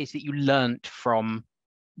what it is that you learnt from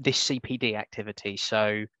this CPD activity.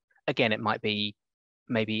 So again, it might be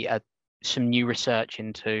maybe some new research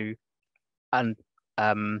into a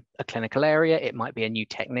clinical area. It might be a new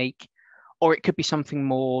technique, or it could be something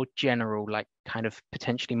more general, like kind of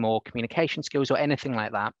potentially more communication skills or anything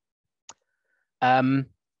like that.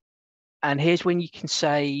 And here's when you can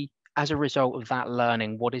say, as a result of that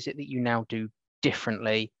learning, what is it that you now do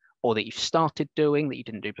differently, or that you've started doing that you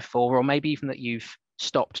didn't do before, or maybe even that you've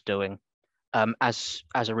stopped doing as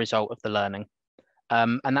a result of the learning.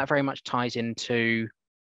 And that very much ties into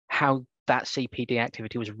how that CPD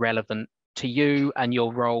activity was relevant to you and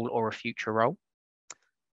your role or a future role.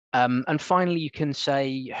 And finally, you can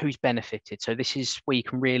say who's benefited. So this is where you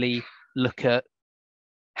can really look at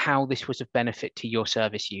how this was of benefit to your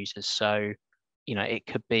service users. So, you know, it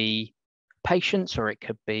could be patients, or it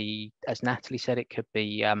could be, as Natalie said, it could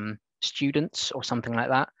be students or something like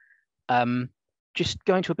that. Just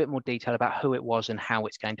go into a bit more detail about who it was and how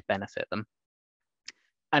it's going to benefit them.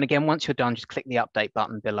 And again, once you're done, just click the update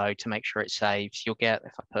button below to make sure it saves. You'll get,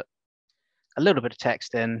 if I put a little bit of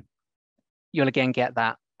text in, you'll again get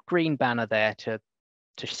that green banner there to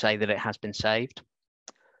say that it has been saved.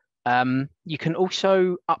 You can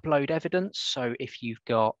also upload evidence. So if you've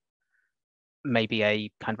got maybe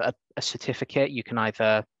a kind of a certificate, you can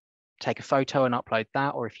either take a photo and upload that,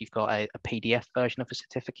 or if you've got a PDF version of a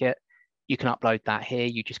certificate, you can upload that here.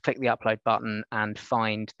 You just click the upload button and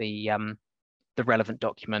find the relevant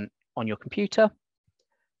document on your computer.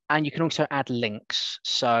 And you can also add links.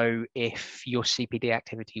 So if your CPD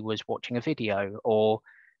activity was watching a video or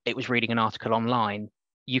it was reading an article online,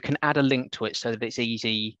 you can add a link to it so that it's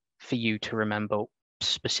easy for you to remember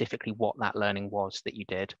specifically what that learning was that you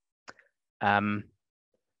did. And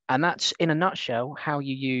that's, in a nutshell, how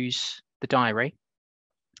you use the diary.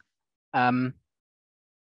 And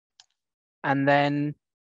then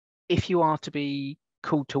if you are to be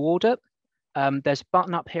called to audit, there's a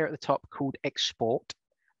button up here at the top called Export.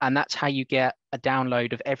 And that's how you get a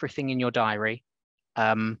download of everything in your diary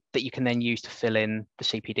that you can then use to fill in the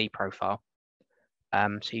CPD profile.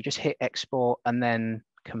 So you just hit Export and then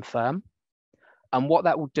Confirm. And what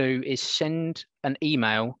that will do is send an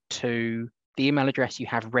email to the email address you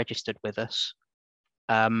have registered with us,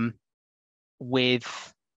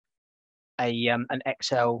 with an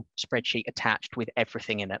Excel spreadsheet attached with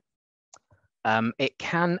everything in it. It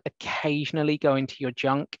can occasionally go into your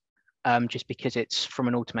junk, just because it's from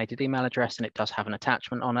an automated email address and it does have an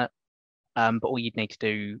attachment on it. But all you'd need to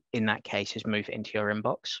do in that case is move it into your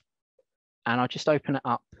inbox. And I'll just open it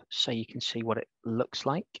up so you can see what it looks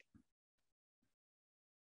like.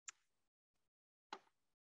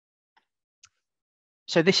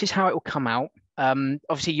 So this is how it will come out.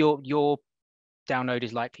 Obviously, your download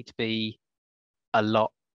is likely to be a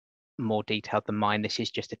lot more detailed than mine. This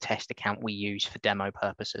is just a test account we use for demo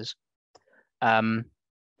purposes.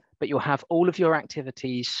 But you'll have all of your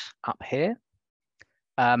activities up here.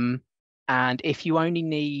 And if you only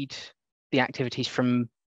need the activities from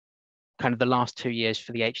kind of the last 2 years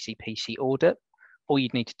for the HCPC audit, all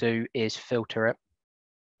you'd need to do is filter it.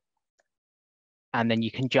 And then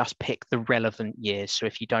you can just pick the relevant years. So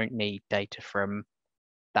if you don't need data from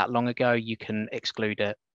that long ago, you can exclude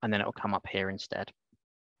it and then it will come up here instead.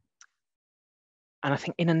 And I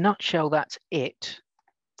think in a nutshell, that's it.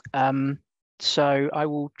 So I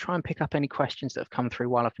will try and pick up any questions that have come through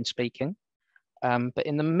while I've been speaking. But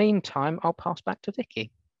in the meantime, I'll pass back to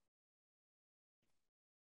Vicky.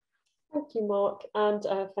 Thank you, Mark. And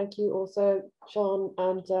thank you also, Sean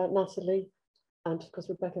and Natalie. And of course,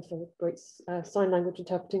 Rebecca for great sign language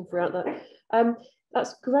interpreting throughout that.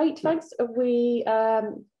 That's great, thanks. We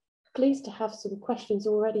pleased to have some questions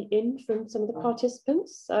already in from some of the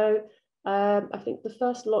participants. So I think the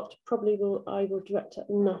first lot probably I will direct at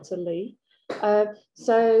Natalie.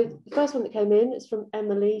 So the first one that came in is from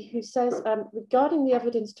Emily, who says, regarding the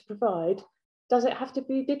evidence to provide, does it have to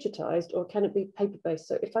be digitised or can it be paper-based?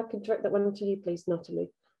 So if I could direct that one to you, please, Natalie.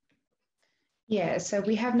 Yeah, so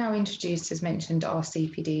we have now introduced, as mentioned, our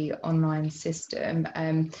CPD online system.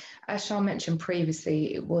 As Sean mentioned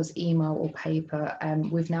previously, it was email or paper.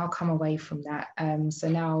 We've now come away from that. So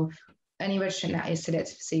now any registrant that is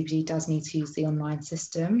selected for CPD does need to use the online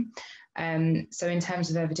system. So in terms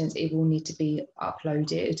of evidence, it will need to be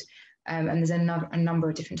uploaded. And there's a number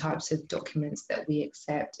of different types of documents that we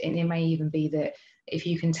accept. And it may even be that if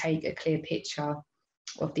you can take a clear picture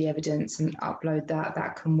of the evidence and upload that,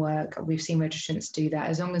 that can work. We've seen registrants do that.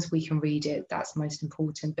 As long as we can read it, that's most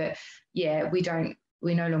important. But yeah,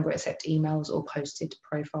 we no longer accept emails or posted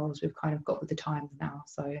profiles. We've kind of got with the times now.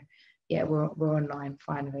 So yeah, we're online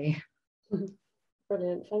finally.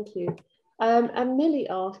 Brilliant, thank you. And Millie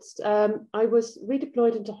asked, I was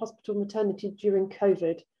redeployed into hospital maternity during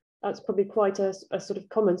COVID. That's probably quite a sort of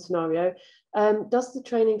common scenario. Does the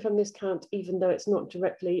training from this count, even though it's not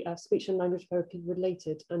directly speech and language therapy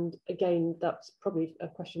related? And again, that's probably a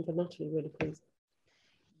question for Natalie, really, please.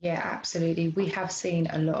 Yeah, absolutely. We have seen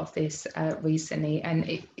a lot of this recently,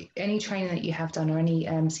 and any training that you have done or any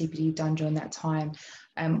CPD you've done during that time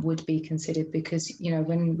would be considered, because, you know,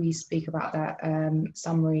 when we speak about that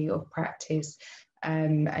summary of practice,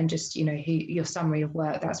 and just, you know, your summary of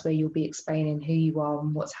work, that's where you'll be explaining who you are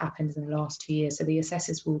and what's happened in the last 2 years. So the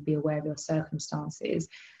assessors will be aware of your circumstances.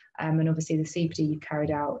 And obviously the CPD you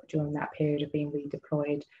carried out during that period of being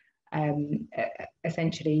redeployed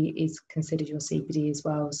essentially is considered your CPD as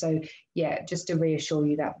well. So yeah, just to reassure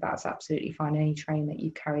you that that's absolutely fine. Any training that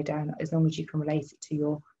you carry down, as long as you can relate it to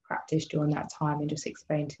your practice during that time and just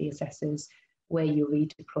explain to the assessors where you're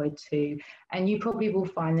redeployed to. And you probably will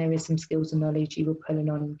find there is some skills and knowledge you were pulling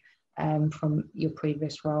on from your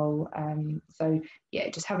previous role. So yeah,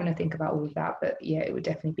 just having to think about all of that, but yeah, it would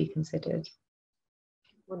definitely be considered.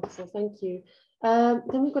 Wonderful, thank you.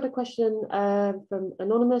 Then we've got a question from an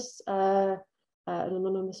anonymous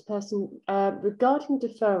person regarding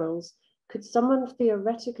deferrals. Could someone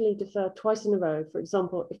theoretically defer twice in a row? For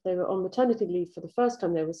example, if they were on maternity leave for the first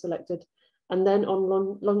time they were selected, and then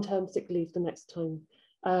on long-term sick leave the next time?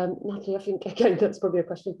 Natalie, I think, again, that's probably a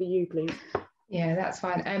question for you, please. Yeah, that's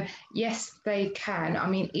fine. Yes, they can. I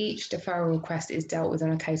mean, each deferral request is dealt with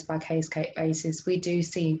on a case-by-case basis. We do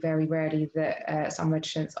see very rarely that some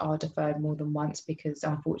registrants are deferred more than once, because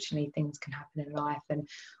unfortunately things can happen in life and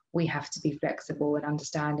we have to be flexible and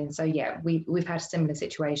understanding. So yeah, we've had similar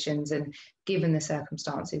situations, and given the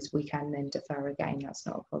circumstances, we can then defer again. That's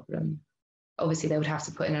not a problem. Obviously, they would have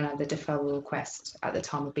to put in another deferral request at the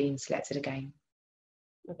time of being selected again.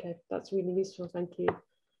 Okay, that's really useful, thank you.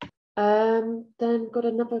 Then got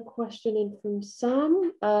another question in from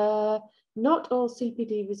Sam. Not all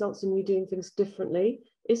CPD results in you doing things differently.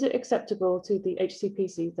 Is it acceptable to the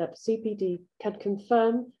HCPC that CPD can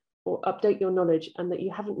confirm or update your knowledge and that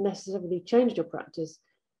you haven't necessarily changed your practice?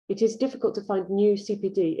 it is difficult to find new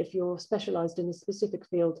CPD if you're specialised in a specific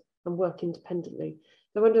field and work independently.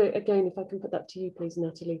 So I wonder again if I can put that to you, please,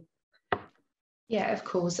 Natalie. Yeah, of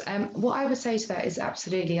course. What I would say to that is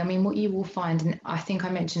absolutely. I mean, what you will find, and I think I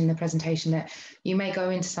mentioned in the presentation, that you may go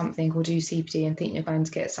into something or do CPD and think you're going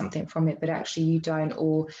to get something from it, but actually you don't,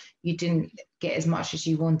 or you didn't get as much as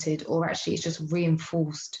you wanted, or actually it's just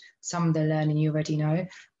reinforced some of the learning you already know.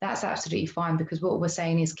 That's absolutely fine, because what we're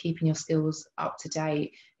saying is keeping your skills up to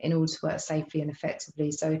date in order to work safely and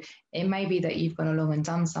effectively. So it may be that you've gone along and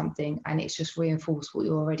done something and it's just reinforced what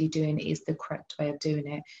you're already doing is the correct way of doing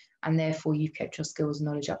it, and therefore you've kept your skills and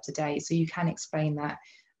knowledge up to date. So you can explain that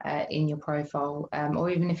in your profile,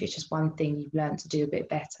 or even if it's just one thing you've learned to do a bit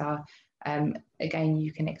better, again,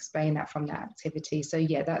 you can explain that from that activity. So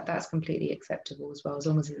yeah, that's completely acceptable as well, as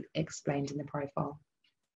long as it's explained in the profile.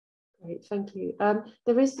 Great, thank you.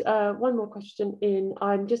 There is one more question in.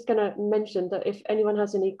 I'm just going to mention that if anyone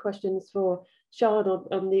has any questions for Sian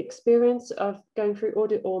on the experience of going through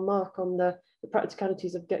audit, or Mark on the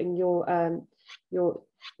practicalities of getting your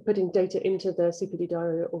putting data into the CPD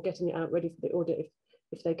diary or getting it out ready for the audit,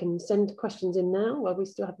 if they can send questions in now while we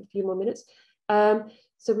still have a few more minutes.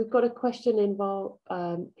 So we've got a question in while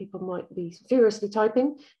people might be furiously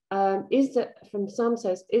typing. Is that, from Sam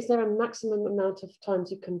says, is there a maximum amount of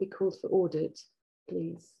times you can be called for audit,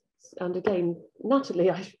 please? And again,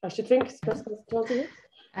 Natalie, I should think is best to answer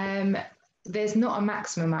this. There's not a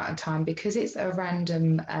maximum amount of time, because it's a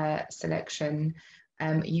random selection.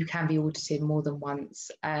 You can be audited more than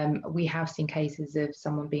once. We have seen cases of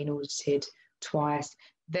someone being audited twice.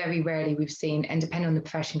 Very rarely we've seen, and depending on the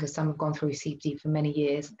profession, because some have gone through CPD for many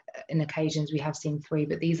years, in occasions we have seen 3,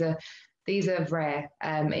 but these are rare.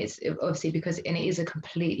 It's obviously because, and it is a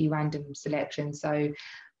completely random selection, so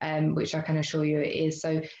which I can assure you it is.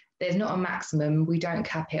 So there's not a maximum, we don't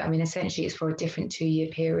cap it. I mean, essentially it's for a different 2-year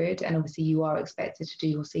period, and obviously you are expected to do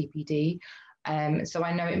your CPD. So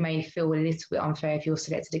I know it may feel a little bit unfair if you're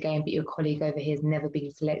selected again, but your colleague over here has never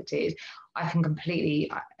been selected. I can completely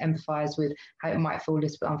empathise with how it might feel a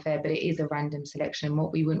little bit unfair, but it is a random selection. And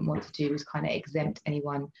what we wouldn't want to do is kind of exempt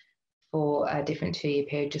anyone for a different 2-year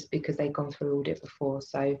period just because they've gone through audit before.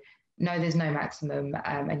 So no, there's no maximum,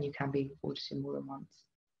 and you can be audited more than once.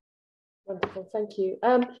 Wonderful, thank you.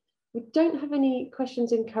 We don't have any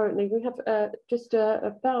questions in currently. We have just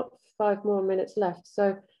about 5 more minutes left.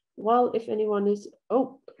 So while, if anyone is,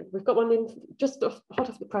 we've got one in just hot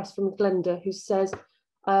off the press from Glenda, who says,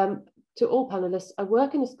 to all panelists, I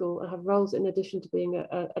work in a school and have roles in addition to being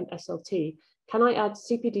an SLT. Can I add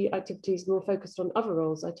CPD activities more focused on other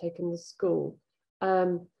roles I take in the school?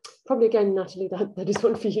 Probably again, Natalie, that is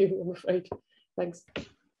one for you, I'm afraid. Thanks.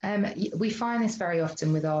 We find this very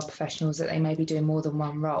often with our professionals, that they may be doing more than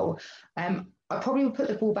one role. I probably would put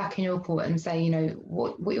the ball back in your court and say, you know,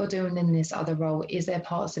 what you're doing in this other role, is there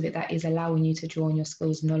parts of it that is allowing you to draw on your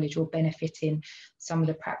skills and knowledge, or benefiting some of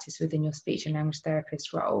the practice within your speech and language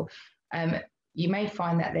therapist role? You may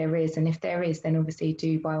find that there is, and if there is, then obviously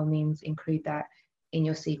do by all means include that in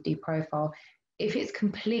your CPD profile. If it's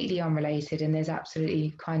completely unrelated and there's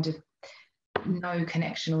absolutely kind of no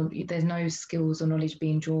connection, or there's no skills or knowledge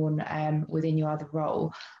being drawn within your other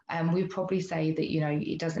role, we'd probably say that, you know,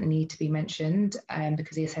 it doesn't need to be mentioned,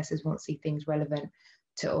 because the assessors won't see things relevant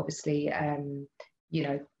to obviously, you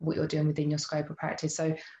know, what you're doing within your scope of practice.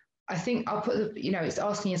 So I think I'll put, you know, it's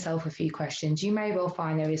asking yourself a few questions. You may well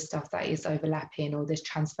find there is stuff that is overlapping, or there's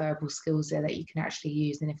transferable skills there that you can actually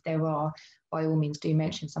use. And if there are, by all means, do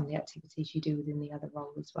mention some of the activities you do within the other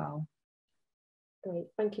role as well. Great,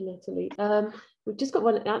 thank you, Natalie. We've just got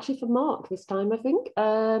one actually for Mark this time, I think.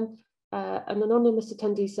 An anonymous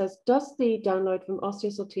attendee says, does the download from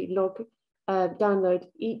RCSLT log download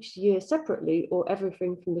each year separately, or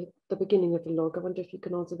everything from the beginning of the log? I wonder if you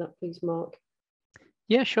can answer that, please, Mark.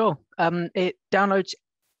 Yeah, sure. It downloads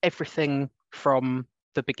everything from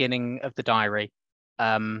the beginning of the diary.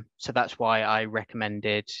 So that's why I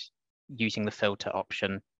recommended using the filter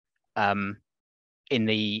option in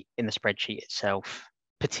the spreadsheet itself,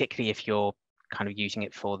 particularly if you're kind of using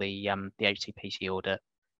it for the HCPC audit,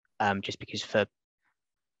 just because for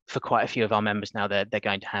quite a few of our members now, they're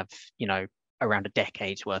going to have, you know, around a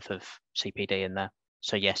decade's worth of CPD in there.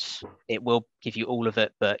 So yes, it will give you all of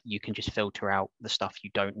it, but you can just filter out the stuff you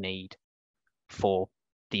don't need for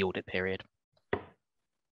the audit period.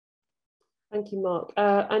 Thank you, Mark.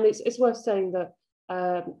 And it's worth saying that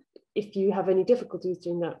if you have any difficulties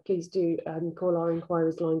doing that, please do call our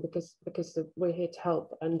inquiries line, because we're here to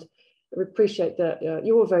help. And we appreciate that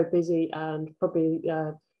you're all very busy and probably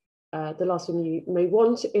the last thing you may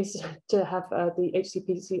want is to have the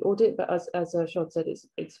HCPC audit, but as Sian said,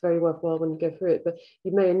 it's very worthwhile when you go through it. But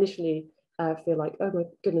you may initially feel like, oh my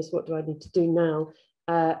goodness, what do I need to do now?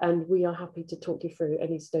 And we are happy to talk you through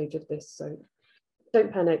any stage of this. So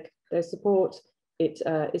don't panic, there's support. It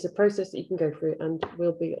is a process that you can go through, and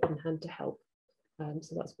we'll be on hand to help.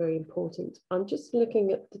 So that's very important. I'm just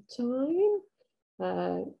looking at the time.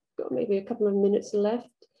 Got maybe a couple of minutes left.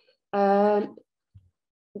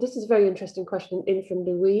 This is a very interesting question in from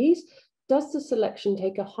Louise. Does the selection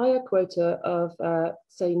take a higher quota of,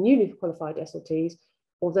 say, newly qualified SLTs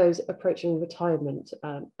or those approaching retirement?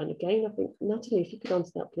 And again, I think, Natalie, if you could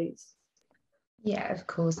answer that, please. Yeah, of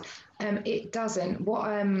course. It doesn't.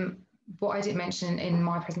 What I did mention in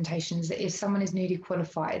my presentation is that if someone is newly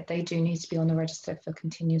qualified, they do need to be on the register for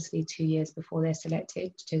continuously 2 years before they're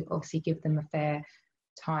selected, to obviously give them a fair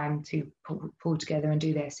time to pull together and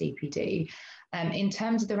do their CPD. In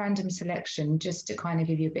terms of the random selection, just to kind of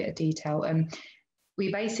give you a bit of detail,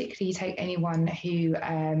 we basically take anyone who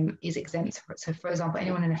is exempt. So for example,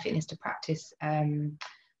 anyone in a fitness to practice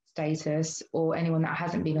status, or anyone that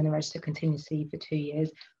hasn't been on the register continuously for 2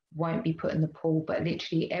 years won't be put in the pool, but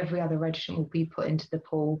literally every other registrant will be put into the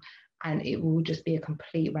pool, and it will just be a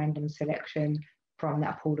complete random selection from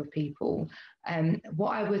that pool of people.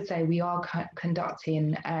 What I would say, we are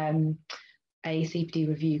conducting a CPD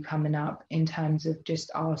review coming up in terms of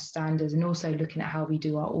just our standards, and also looking at how we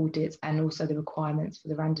do our audits, and also the requirements for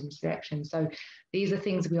the random selection. So these are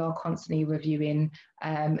things we are constantly reviewing,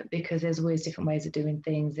 because there's always different ways of doing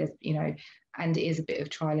things. There's, you know, and it is a bit of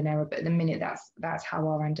trial and error, but at the minute that's how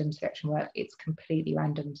our random selection works. It's completely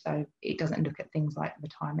random, so it doesn't look at things like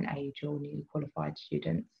retirement age or newly qualified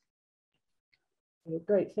students.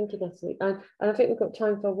 Great, thank you, Natalie. And I think we've got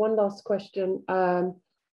time for one last question.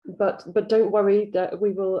 But don't worry, that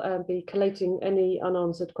we will be collating any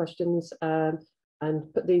unanswered questions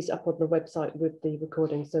and put these up on the website with the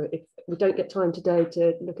recording. So if we don't get time today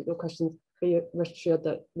to look at your questions, be rest assured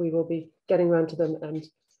that we will be getting around to them and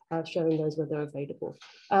sharing those when they're available.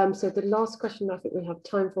 So the last question I think we have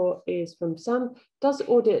time for is from Sam. Does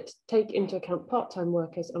audit take into account part-time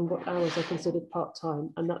workers, and what hours are considered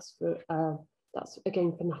part-time? And that's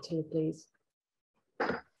again for Natalie, please.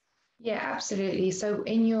 Yeah, absolutely. So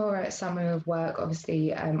in your summary of work,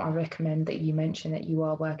 obviously, I recommend that you mention that you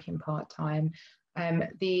are working part-time.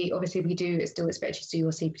 Obviously, we do still expect you to do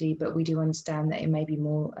your CPD, but we do understand that it may be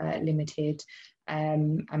more limited,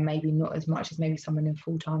 and maybe not as much as maybe someone in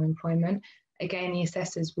full-time employment. Again, the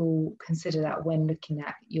assessors will consider that when looking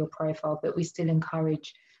at your profile, but we still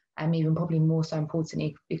encourage, even probably more so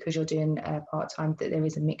importantly, because you're doing part-time, that there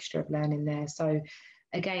is a mixture of learning there. So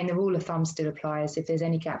again, the rule of thumb still applies. If there's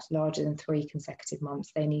any gaps larger than 3 consecutive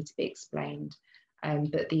months, they need to be explained.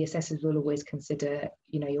 But the assessors will always consider,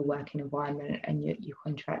 you know, your working environment and your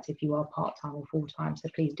contract, if you are part-time or full-time. So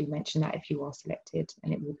please do mention that if you are selected,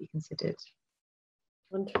 and it will be considered.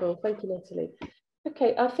 Wonderful, thank you, Natalie.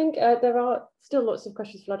 Okay, I think there are still lots of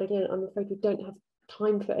questions flooding in. I'm afraid we don't have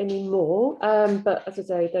time for any more, but as I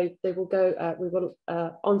say, they will go. We will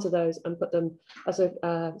answer those and put them as a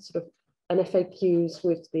sort of an FAQs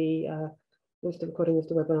with the recording of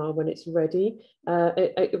the webinar when it's ready.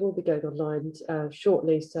 It will be going online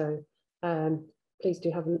shortly, so please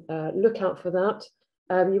do have a look out for that.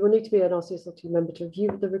 You will need to be an RCSLT member to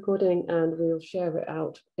view the recording, and we'll share it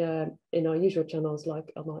out in our usual channels,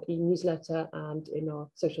 like on our e-newsletter and in our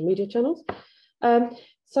social media channels.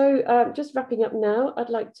 So just wrapping up now, I'd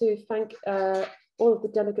like to thank all of the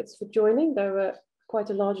delegates for joining. There were quite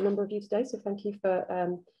a large number of you today, so thank you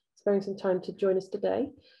for sparing some time to join us today.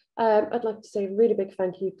 I'd like to say a really big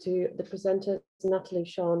thank you to the presenters, Natalie,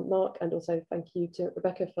 Sian, Mark, and also thank you to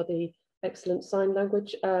Rebecca for the excellent sign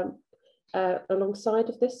language alongside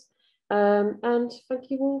of this. And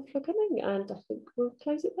thank you all for coming, and I think we'll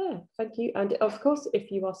close it there. Thank you. And of course,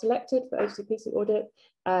 if you are selected for HCPC audit,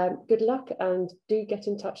 good luck, and do get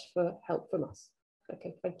in touch for help from us.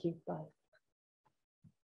 Okay, thank you. Bye.